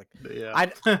 right? Like, Yeah.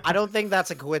 I don't think that's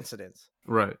a coincidence.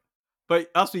 Right. But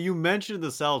also, you mentioned the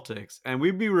Celtics, and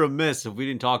we'd be remiss if we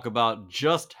didn't talk about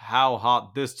just how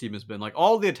hot this team has been. Like,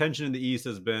 all the attention in the East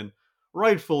has been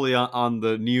rightfully on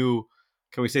the new,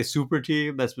 can we say, super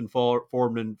team that's been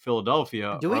formed in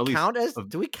Philadelphia. Do or we at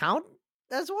least count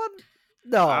as one?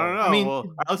 No. I don't know. I mean- well,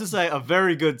 let's just say a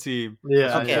very good team Yeah,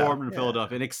 that's been yeah. formed in Yeah.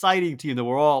 Philadelphia. An exciting team that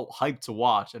we're all hyped to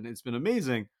watch, and it's been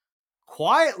amazing.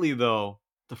 Quietly, though,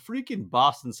 the freaking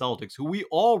Boston Celtics, who we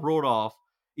all wrote off,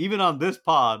 even on this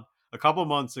pod a couple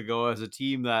months ago, as a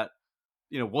team that,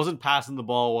 you know, wasn't passing the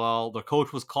ball well. Their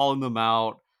coach was calling them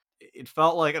out. It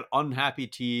felt like an unhappy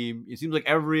team. It seems like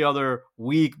every other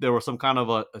week there was some kind of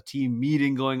a team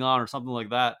meeting going on or something like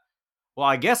that. Well,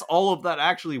 I guess all of that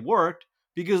actually worked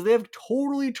because they've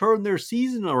totally turned their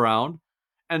season around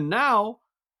and now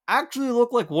actually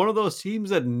look like one of those teams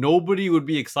that nobody would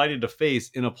be excited to face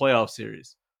in a playoff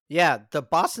series. Yeah, the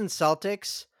Boston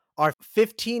Celtics are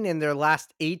 15 in their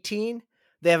last 18.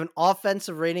 They have an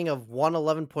offensive rating of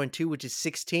 111.2, which is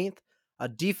 16th, a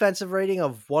defensive rating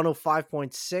of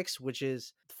 105.6, which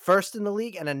is first in the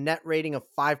league, and a net rating of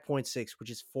 5.6, which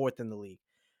is fourth in the league.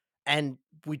 And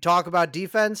we talk about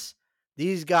defense.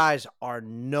 These guys are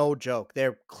no joke.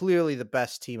 They're clearly the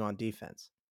best team on defense.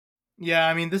 Yeah,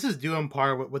 I mean, this is due in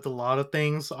part with a lot of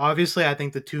things. Obviously, I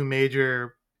think the two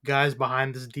major guys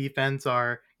behind this defense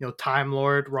are, you know, Time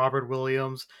Lord, Robert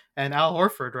Williams, and Al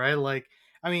Horford, right? Like,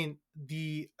 I mean,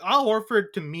 the Al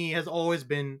Horford to me has always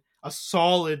been a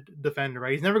solid defender,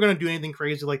 right? He's never going to do anything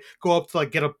crazy like go up to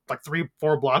like get up like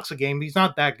 3-4 blocks a game. He's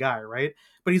not that guy, right?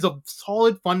 But he's a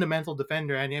solid fundamental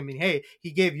defender. And I mean, hey,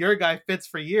 he gave your guy fits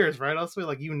for years, right? Also,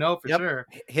 like, you know, for Yep. sure.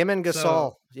 Him and Gasol,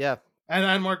 So- yeah.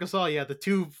 And Marc Gasol, yeah, the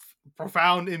two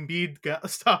profound Embiid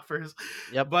stoppers.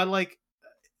 Yep. But like,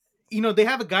 you know, they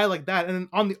have a guy like that, and then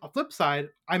on the flip side,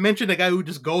 I mentioned a guy who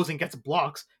just goes and gets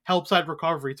blocks, help side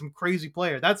recovery, some crazy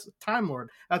player. That's Time Lord.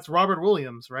 That's Robert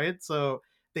Williams, right? So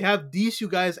they have these two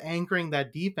guys anchoring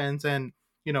that defense, and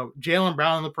you know, Jaylen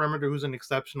Brown on the perimeter, who's an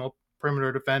exceptional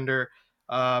perimeter defender.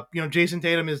 You know, Jason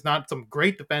Tatum is not some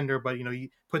great defender, but you know, he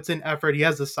puts in effort. He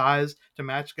has the size to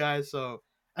match guys. So,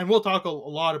 and we'll talk a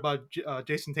lot about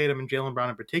Jason Tatum and Jaylen Brown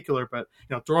in particular. But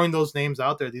you know, throwing those names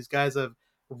out there, these guys have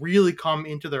really come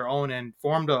into their own and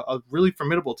formed a really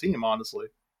formidable team, honestly.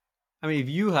 I mean, if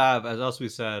you have, as we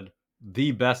said,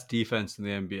 the best defense in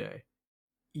the NBA,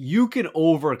 you can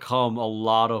overcome a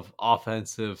lot of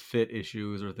offensive fit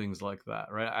issues or things like that,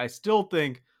 right? I still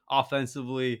think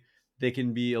offensively they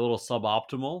can be a little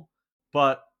suboptimal,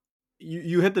 but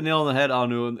you hit the nail on the head,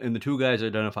 Anu, and the two guys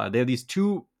identified. They have these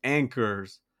two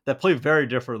anchors that play very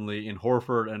differently in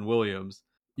Horford and Williams.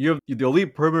 You have the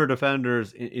elite perimeter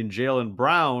defenders in Jaylen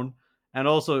Brown, and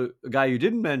also a guy you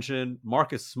didn't mention,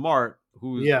 Marcus Smart,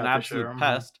 who's Yeah, an for absolute sure.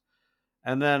 pest.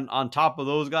 And then on top of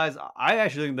those guys, I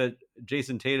actually think that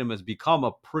Jason Tatum has become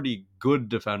a pretty good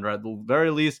defender, at the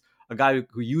very least, a guy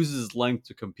who uses his length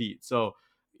to compete. So,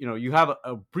 you know, you have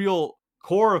a real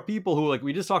core of people who, like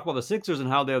we just talked about the Sixers and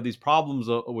how they have these problems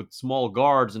with small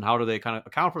guards and how do they kind of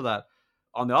account for that.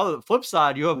 On the other flip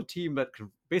side, you have a team that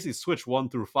can basically switch 1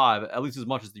 through 5, at least as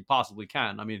much as you possibly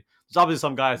can. I mean, there's obviously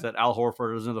some guys that Al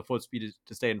Horford doesn't have the foot speed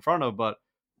to stay in front of, but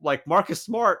like Marcus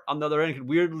Smart on the other end could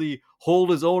weirdly hold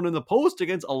his own in the post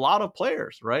against a lot of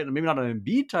players, right? And maybe not an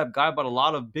Embiid type guy, but a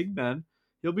lot of big men,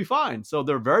 he'll be fine. So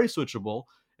they're very switchable.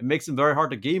 It makes them very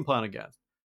hard to game plan against.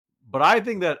 But I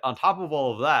think that on top of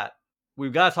all of that,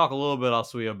 we've got to talk a little bit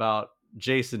also about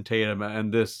Jason Tatum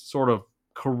and this sort of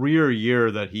career year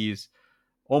that he's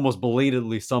almost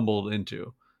belatedly stumbled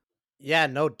into. Yeah,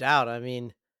 no doubt. I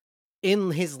mean,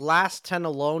 in his last 10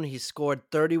 alone, he scored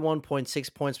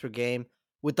 31.6 points per game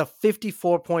with a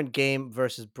 54-point game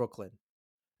versus Brooklyn.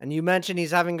 And you mentioned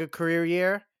he's having a career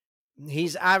year.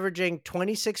 He's averaging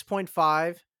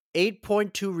 26.5,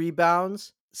 8.2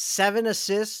 rebounds, 7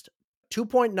 assists,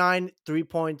 2.9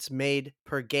 3-points made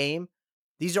per game.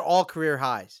 These are all career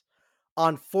highs.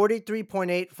 On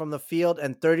 43.8 from the field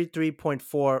and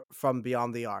 33.4 from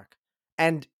beyond the arc.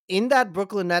 And in that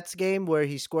Brooklyn Nets game where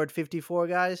he scored 54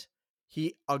 guys,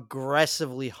 he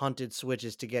aggressively hunted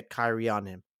switches to get Kyrie on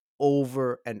him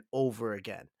over and over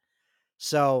again.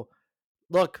 So,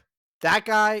 look, that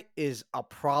guy is a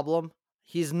problem.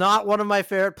 He's not one of my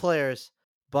favorite players,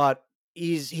 but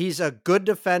he's a good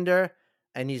defender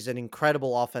and he's an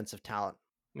incredible offensive talent.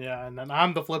 Yeah, and then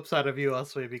I'm the flip side of you,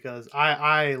 Usway, because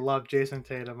I love Jason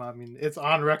Tatum. I mean, it's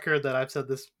on record that I've said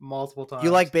this multiple times. You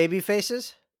like baby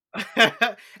faces?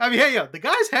 I mean, hey, yo, the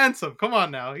guy's handsome. Come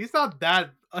on now, he's not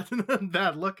that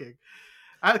bad looking.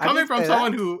 Coming from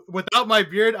someone who, without my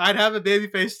beard, I'd have a baby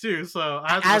face too. So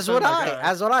I have to as would defend my guy.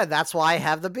 As would I. That's why I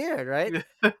have the beard, right?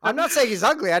 I'm not saying he's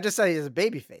ugly. I just say he's a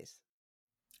baby face.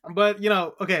 But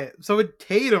okay. So with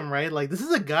Tatum, right? Like this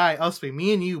is a guy,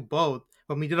 me and you both,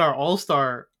 when we did our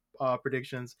All-Star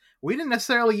predictions, we didn't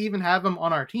necessarily even have him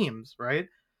on our teams, right?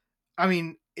 I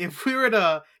mean, if we were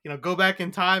to, go back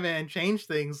in time and change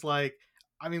things, like,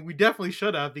 I mean, we definitely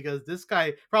should have, because this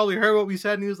guy probably heard what we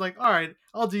said and he was like, all right,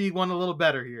 I'll do you one a little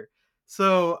better here.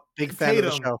 So big fan Tatum,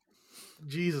 of the show.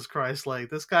 Jesus Christ, like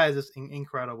this guy is just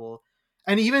incredible.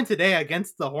 And even today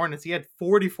against the Hornets, he had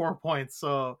 44 points.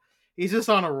 So he's just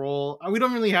on a roll. We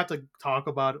don't really have to talk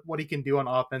about what he can do on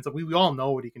offense. We all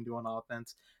know what he can do on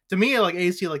offense. To me, like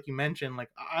AC, like you mentioned, like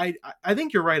I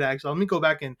think you're right, actually. Let me go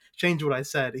back and change what I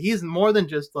said. He's more than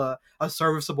just a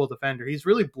serviceable defender. He's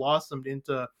really blossomed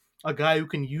into a guy who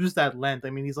can use that length.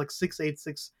 I mean, he's like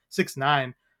 6'8",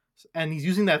 6'9", and he's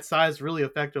using that size really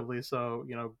effectively. So,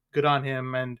 good on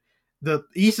him. And the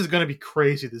East is going to be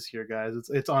crazy this year, guys.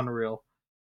 It's unreal.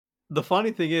 The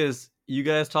funny thing is, you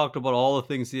guys talked about all the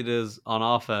things he does on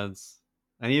offense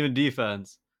and even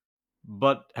defense,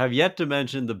 but have yet to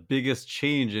mention the biggest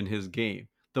change in his game.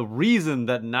 The reason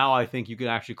that now I think you can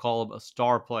actually call him a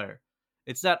star player.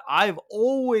 It's that I've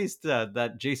always said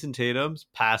that Jason Tatum's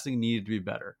passing needed to be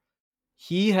better.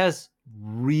 He has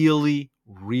really,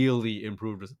 really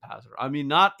improved as a passer. I mean,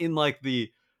 not in like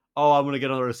the, I'm going to get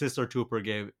another assist or two per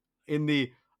game. In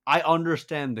the, I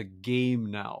understand the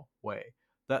game now way.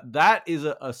 That is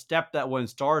a step that when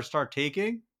stars start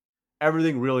taking,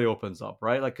 everything really opens up,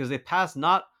 right? Like, because they pass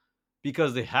not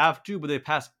because they have to, but they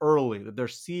pass early, that they're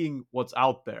seeing what's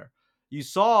out there. You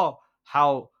saw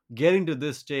how getting to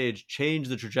this stage changed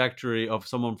the trajectory of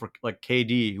someone for like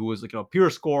KD, who was like a pure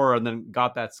scorer and then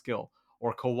got that skill,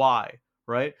 or Kawhi,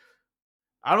 right?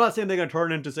 I'm not saying they're going to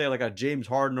turn into, say, like a James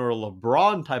Harden or a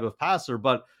LeBron type of passer,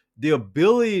 but the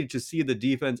ability to see the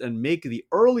defense and make the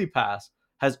early pass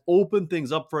has opened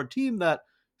things up for a team that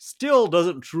still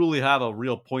doesn't truly have a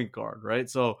real point guard, right?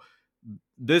 So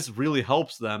this really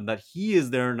helps them that he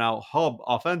is their now hub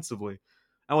offensively.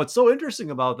 And what's so interesting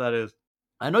about that is,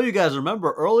 I know you guys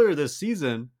remember earlier this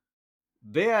season,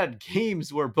 they had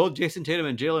games where both Jason Tatum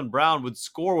and Jaylen Brown would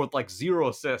score with like 0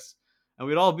 assists. And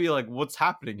we'd all be like, what's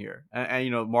happening here?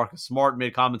 And Marcus Smart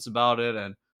made comments about it.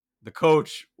 And the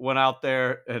coach went out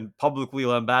there and publicly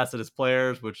lambasted his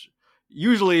players, which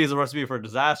usually is a recipe for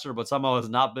disaster, but somehow has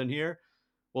not been here.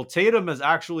 Well, Tatum has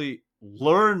actually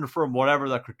learned from whatever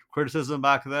that criticism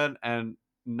back then. And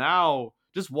now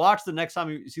just watch the next time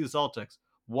you see the Celtics,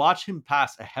 watch him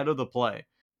pass ahead of the play.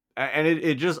 And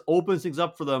it just opens things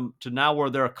up for them to now where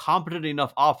they're a competent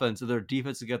enough offense and their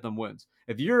defense to get them wins.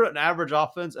 If you're an average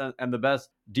offense and the best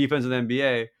defense in the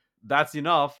NBA, that's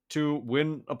enough to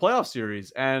win a playoff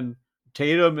series. And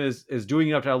Tatum is doing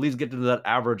enough to at least get to that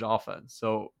average offense.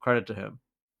 So credit to him.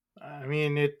 I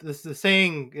mean, it's the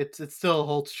saying, it still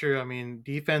holds true. I mean,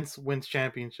 defense wins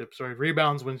championships, right?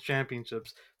 Rebounds wins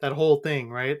championships. That whole thing,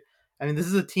 right? I mean, this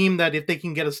is a team that if they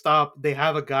can get a stop, they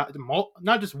have a guy,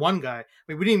 not just one guy. I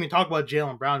mean, we didn't even talk about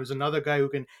Jaylen Brown, who's another guy who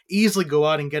can easily go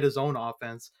out and get his own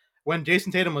offense. When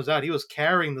Jason Tatum was out, he was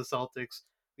carrying the Celtics,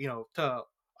 to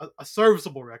a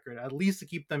serviceable record, at least to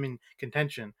keep them in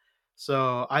contention.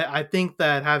 So I think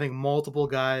that having multiple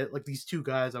guys, like these two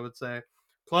guys, I would say,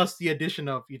 plus the addition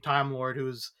of Time Lord,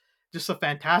 who's just a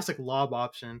fantastic lob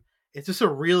option, it's just a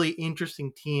really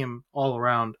interesting team all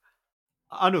around.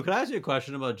 Anu, can I ask you a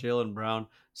question about Jaylen Brown?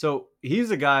 So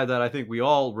he's a guy that I think we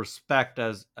all respect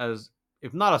as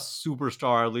if not a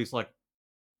superstar, at least like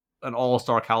an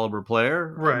all-star caliber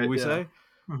player, right? Would we say?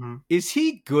 Mm-hmm. Is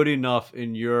he good enough,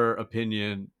 in your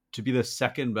opinion, to be the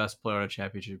second best player on a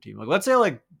championship team? Like, let's say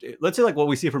like what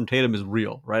we see from Tatum is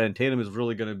real, right? And Tatum is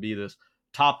really going to be this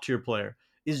top tier player.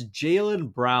 Is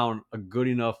Jaylen Brown a good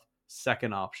enough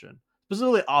second option?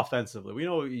 Specifically offensively, we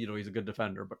know he's a good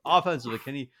defender, but offensively,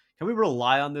 can we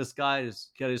rely on this guy to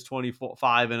get his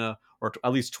 25 or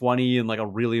at least 20 in like a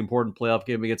really important playoff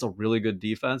game against a really good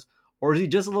defense, or is he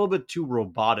just a little bit too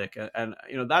robotic? And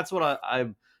that's what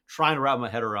I'm trying to wrap my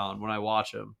head around when I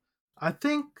watch him. I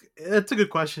think it's a good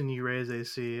question you raise,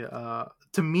 AC.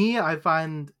 To me, I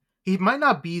find he might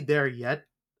not be there yet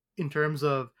in terms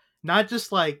of not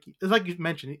just like it's like you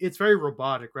mentioned, it's very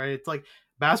robotic, right? It's like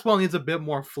basketball needs a bit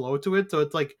more flow to it, so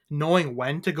it's like knowing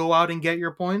when to go out and get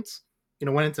your points.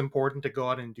 When it's important to go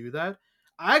out and do that.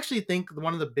 I actually think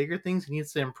one of the bigger things he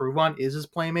needs to improve on is his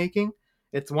playmaking.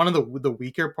 It's one of the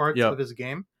weaker parts of Yep, his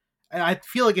game, and I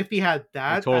feel like if he had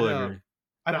I that totally agree.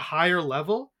 at a higher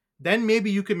level, then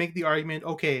maybe you could make the argument,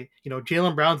 okay,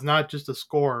 Jalen Brown's not just a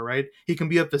scorer, right? He can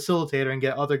be a facilitator and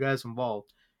get other guys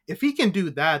involved. If he can do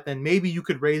that, then maybe you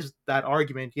could raise that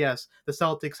argument. Yes, the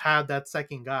Celtics have that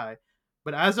second guy.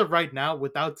 But as of right now,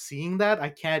 without seeing that, I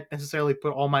can't necessarily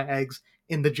put all my eggs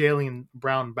in the Jalen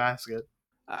Brown basket.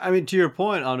 I mean, to your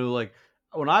point, Anu, like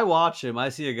when I watch him, I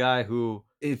see a guy who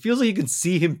it feels like you can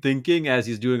see him thinking as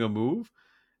he's doing a move.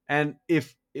 And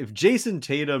if Jason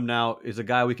Tatum now is a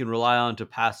guy we can rely on to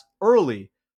pass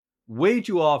early, way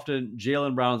too often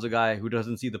Jalen Brown's a guy who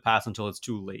doesn't see the pass until it's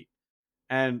too late.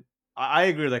 And I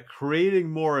agree that creating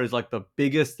more is like the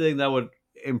biggest thing that would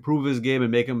improve his game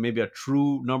and make him maybe a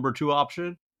true number two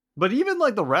option. But even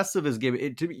like the rest of his game,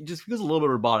 to me, it just feels a little bit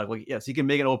robotic. Like, yes, he can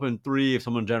make an open three if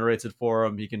someone generates it for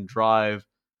him. He can drive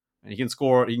and he can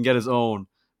score. He can get his own.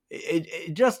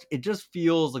 It just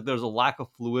feels like there's a lack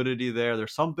of fluidity there.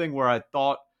 There's something where I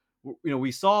thought,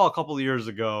 we saw a couple of years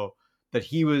ago that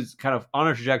he was kind of on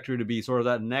a trajectory to be sort of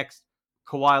that next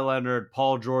Kawhi Leonard,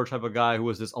 Paul George type of guy who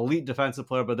was this elite defensive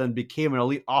player, but then became an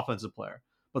elite offensive player.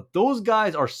 But those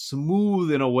guys are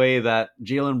smooth in a way that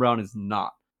Jalen Brown is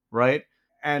not, right?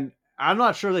 And I'm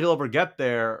not sure that he'll ever get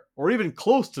there or even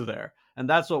close to there. And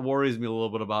that's what worries me a little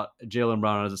bit about Jalen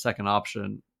Brown as a second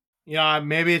option. Yeah,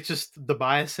 maybe it's just the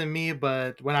bias in me,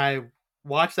 but when I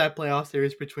watched that playoff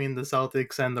series between the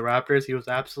Celtics and the Raptors, he was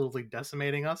absolutely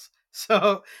decimating us.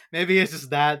 So maybe it's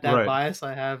just that Right. bias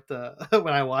I have to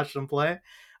when I watched him play.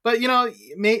 But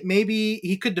maybe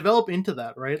he could develop into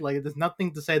that, right? Like, there's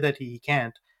nothing to say that he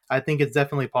can't. I think it's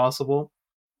definitely possible.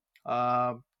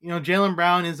 Jalen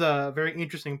Brown is a very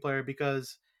interesting player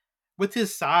because with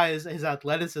his size, his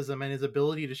athleticism, and his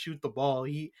ability to shoot the ball,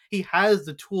 he has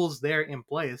the tools there in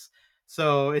place.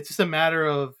 So it's just a matter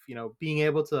of being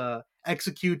able to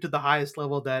execute to the highest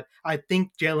level that I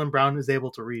think Jalen Brown is able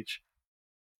to reach.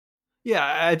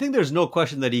 Yeah, I think there's no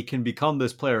question that he can become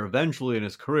this player eventually in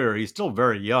his career. He's still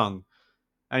very young,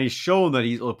 and he's shown that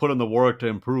he's put in the work to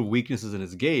improve weaknesses in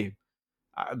his game.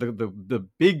 The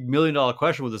big $1 million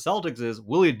question with the Celtics is,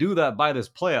 will he do that by this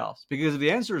playoffs? Because if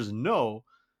the answer is no,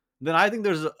 then I think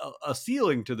there's a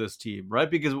ceiling to this team, right?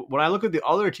 Because when I look at the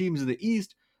other teams in the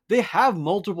East, they have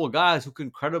multiple guys who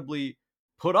can credibly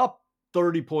put up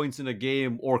 30 points in a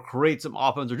game or create some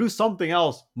offense or do something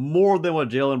else more than what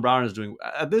Jalen Brown is doing.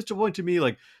 At this point, to me,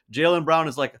 like Jalen Brown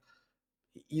is like,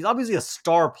 he's obviously a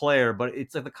star player, but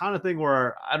it's like the kind of thing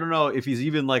where I don't know if he's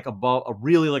even like above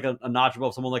really like a notch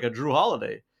above someone like a Drew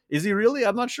Holiday. Is he really?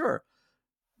 I'm not sure.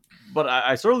 But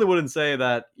I certainly wouldn't say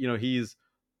that, he's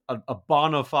a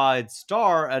bona fide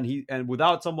star, and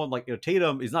without someone like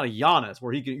Tatum, he's not a Giannis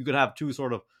where you can have two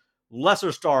sort of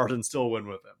lesser stars and still win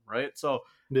with him, right? So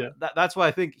Yeah. that's why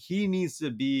I think he needs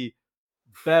to be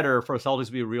better for Celtics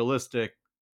to be realistic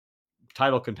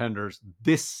title contenders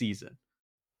this season.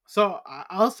 So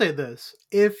I'll say this: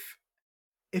 if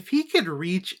he could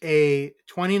reach a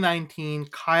 2019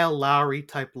 Kyle Lowry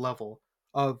type level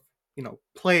of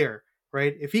player,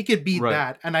 right? If he could be Right.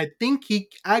 that, and I think he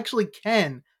actually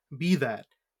can be that,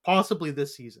 possibly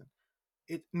this season.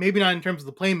 It maybe not in terms of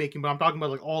the playmaking, but I'm talking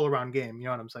about like all around game. You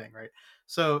know what I'm saying, right?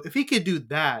 So if he could do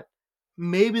that,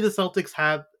 maybe the Celtics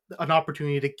have an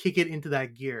opportunity to kick it into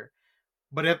that gear.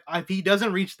 But if he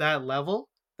doesn't reach that level,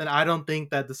 then I don't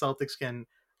think that the Celtics can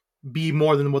be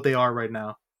more than what they are right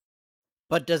now.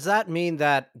 But does that mean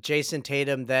that Jason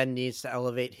Tatum then needs to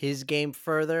elevate his game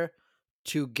further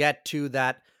to get to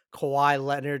that Kawhi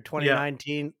Leonard Yeah,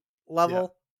 2019 yeah.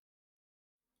 level?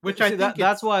 Which I See, think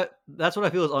that's what I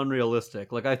feel is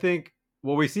unrealistic. Like I think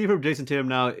what we see from Jason Tatum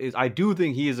now is I do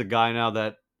think he is a guy now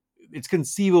that it's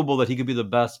conceivable that he could be the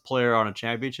best player on a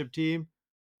championship team,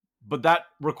 but that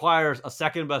requires a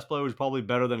second best player who's probably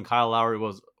better than Kyle Lowry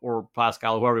was or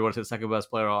Pascal, whoever you want to say the second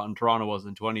best player on Toronto was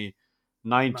in 2019.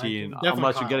 19, definitely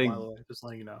Unless you're Kyle. By getting the way, just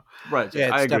letting you know. right, Yeah,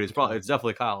 I it's agree. definitely It's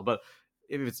definitely Kyle. But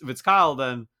if it's Kyle,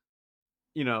 then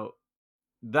you know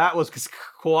that was because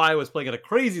Kawhi was playing at a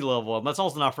crazy level, and let's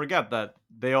also not forget that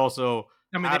they also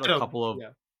I mean, had they did a yeah.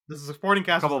 This is a Sporting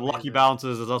Cast was couple of lucky amazing.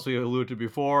 bounces, as we alluded to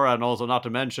before, and also not to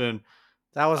mention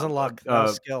That wasn't luck. That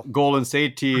was skill. Golden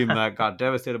State team that got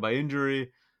devastated by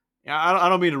injury. Yeah, I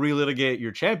don't mean to relitigate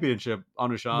your championship,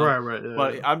 Anushan, Right.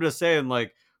 but Yeah. I'm just saying,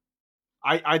 like,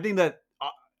 I think that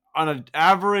on an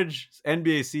average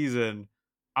NBA season,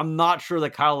 I'm not sure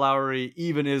that Kyle Lowry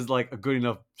even is like a good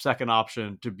enough second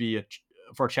option to be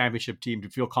for a championship team to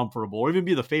feel comfortable or even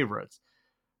be the favorites,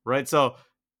 right? So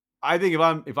I think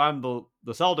if I'm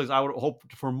the Celtics, I would hope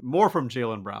for more from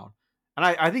Jaylen Brown, and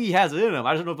I think he has it in him.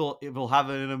 I just don't know if he'll have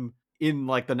it in him in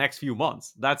like the next few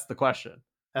months. That's the question.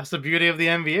 That's the beauty of the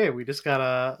NBA. We just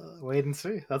gotta wait and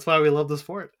see. That's why we love the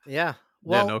sport. Yeah.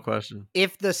 Well, yeah, no question.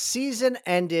 If the season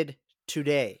ended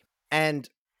today and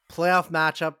playoff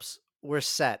matchups were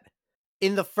set,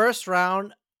 in the first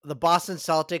round, the Boston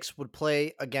Celtics would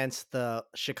play against the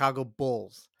Chicago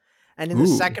Bulls. And in the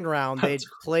second round, they'd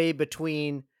play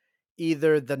between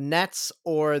either the Nets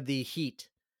or the Heat.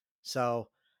 So,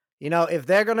 if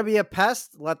they're going to be a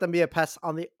pest, let them be a pest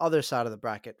on the other side of the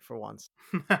bracket for once.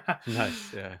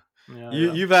 Nice, yeah.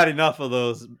 You've had enough of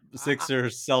those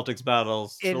Sixers Celtics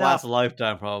battles to last a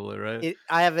lifetime, probably, right?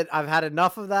 I've had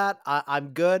enough of that. I'm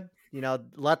good.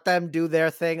 Let them do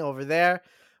their thing over there.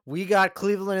 We got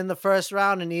Cleveland in the first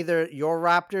round, and either your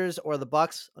Raptors or the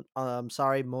Bucks.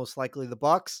 Sorry, most likely the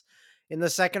Bucks in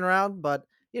the second round. But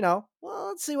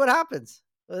let's see what happens.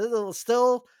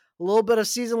 Still a little bit of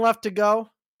season left to go.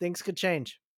 Things could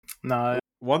change. No.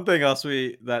 One thing,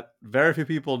 Uswe, that very few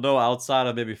people know outside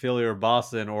of maybe Philly or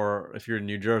Boston, or if you're in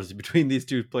New Jersey, between these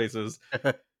two places,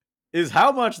 is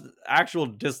how much actual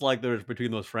dislike there is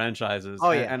between those franchises. Oh,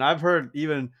 yeah. And I've heard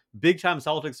even big-time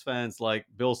Celtics fans like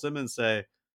Bill Simmons say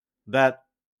that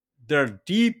their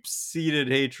deep-seated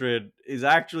hatred is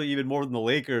actually even more than the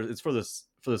Lakers. It's for the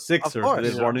Sixers that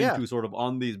they've run into sort of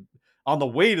on the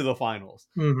way to the finals.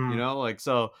 Mm-hmm.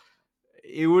 So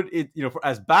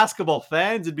as basketball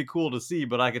fans, it'd be cool to see,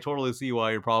 but I could totally see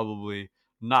why you're probably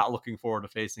not looking forward to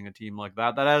facing a team like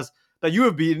that that you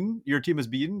have beaten, your team has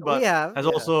beaten, but has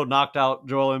also knocked out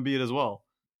Joel Embiid as well.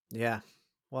 Yeah.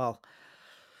 Well,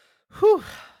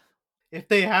 if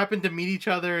they happen to meet each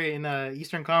other in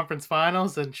Eastern Conference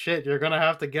Finals, then shit, you're gonna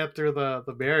have to get through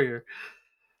the barrier.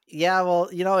 Yeah, well,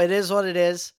 it is what it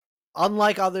is.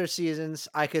 Unlike other seasons,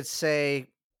 I could say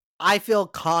I feel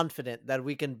confident that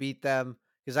we can beat them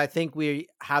because I think we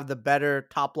have the better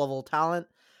top-level talent.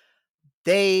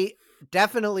 They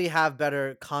definitely have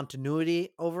better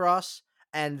continuity over us,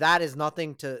 and that is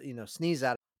nothing to, sneeze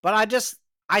at. But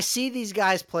I see these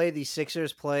guys play, these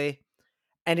Sixers play,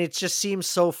 and it just seems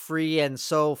so free and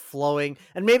so flowing.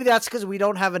 And maybe that's because we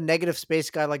don't have a negative space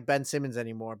guy like Ben Simmons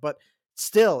anymore. But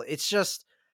still, it's just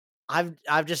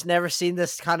I've just never seen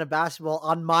this kind of basketball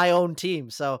on my own team.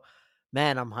 So,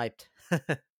 man, I'm hyped.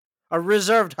 A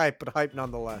reserved hype, but hype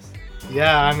nonetheless.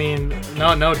 Yeah, I mean,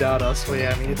 no doubt,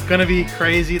 Uswe. I mean, it's gonna be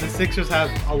crazy. The Sixers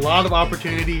have a lot of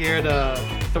opportunity here to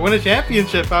win a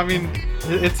championship. I mean,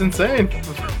 it's insane.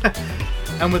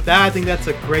 And with that, I think that's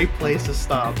a great place to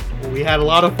stop. We had a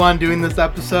lot of fun doing this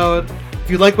episode. If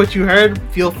you like what you heard,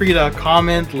 feel free to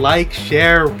comment, like,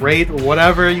 share, rate,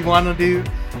 whatever you want to do.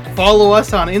 Follow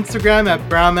us on Instagram at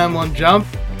BrownMan1Jump.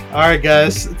 All right,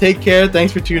 guys, take care.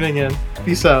 Thanks for tuning in.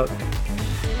 Peace out.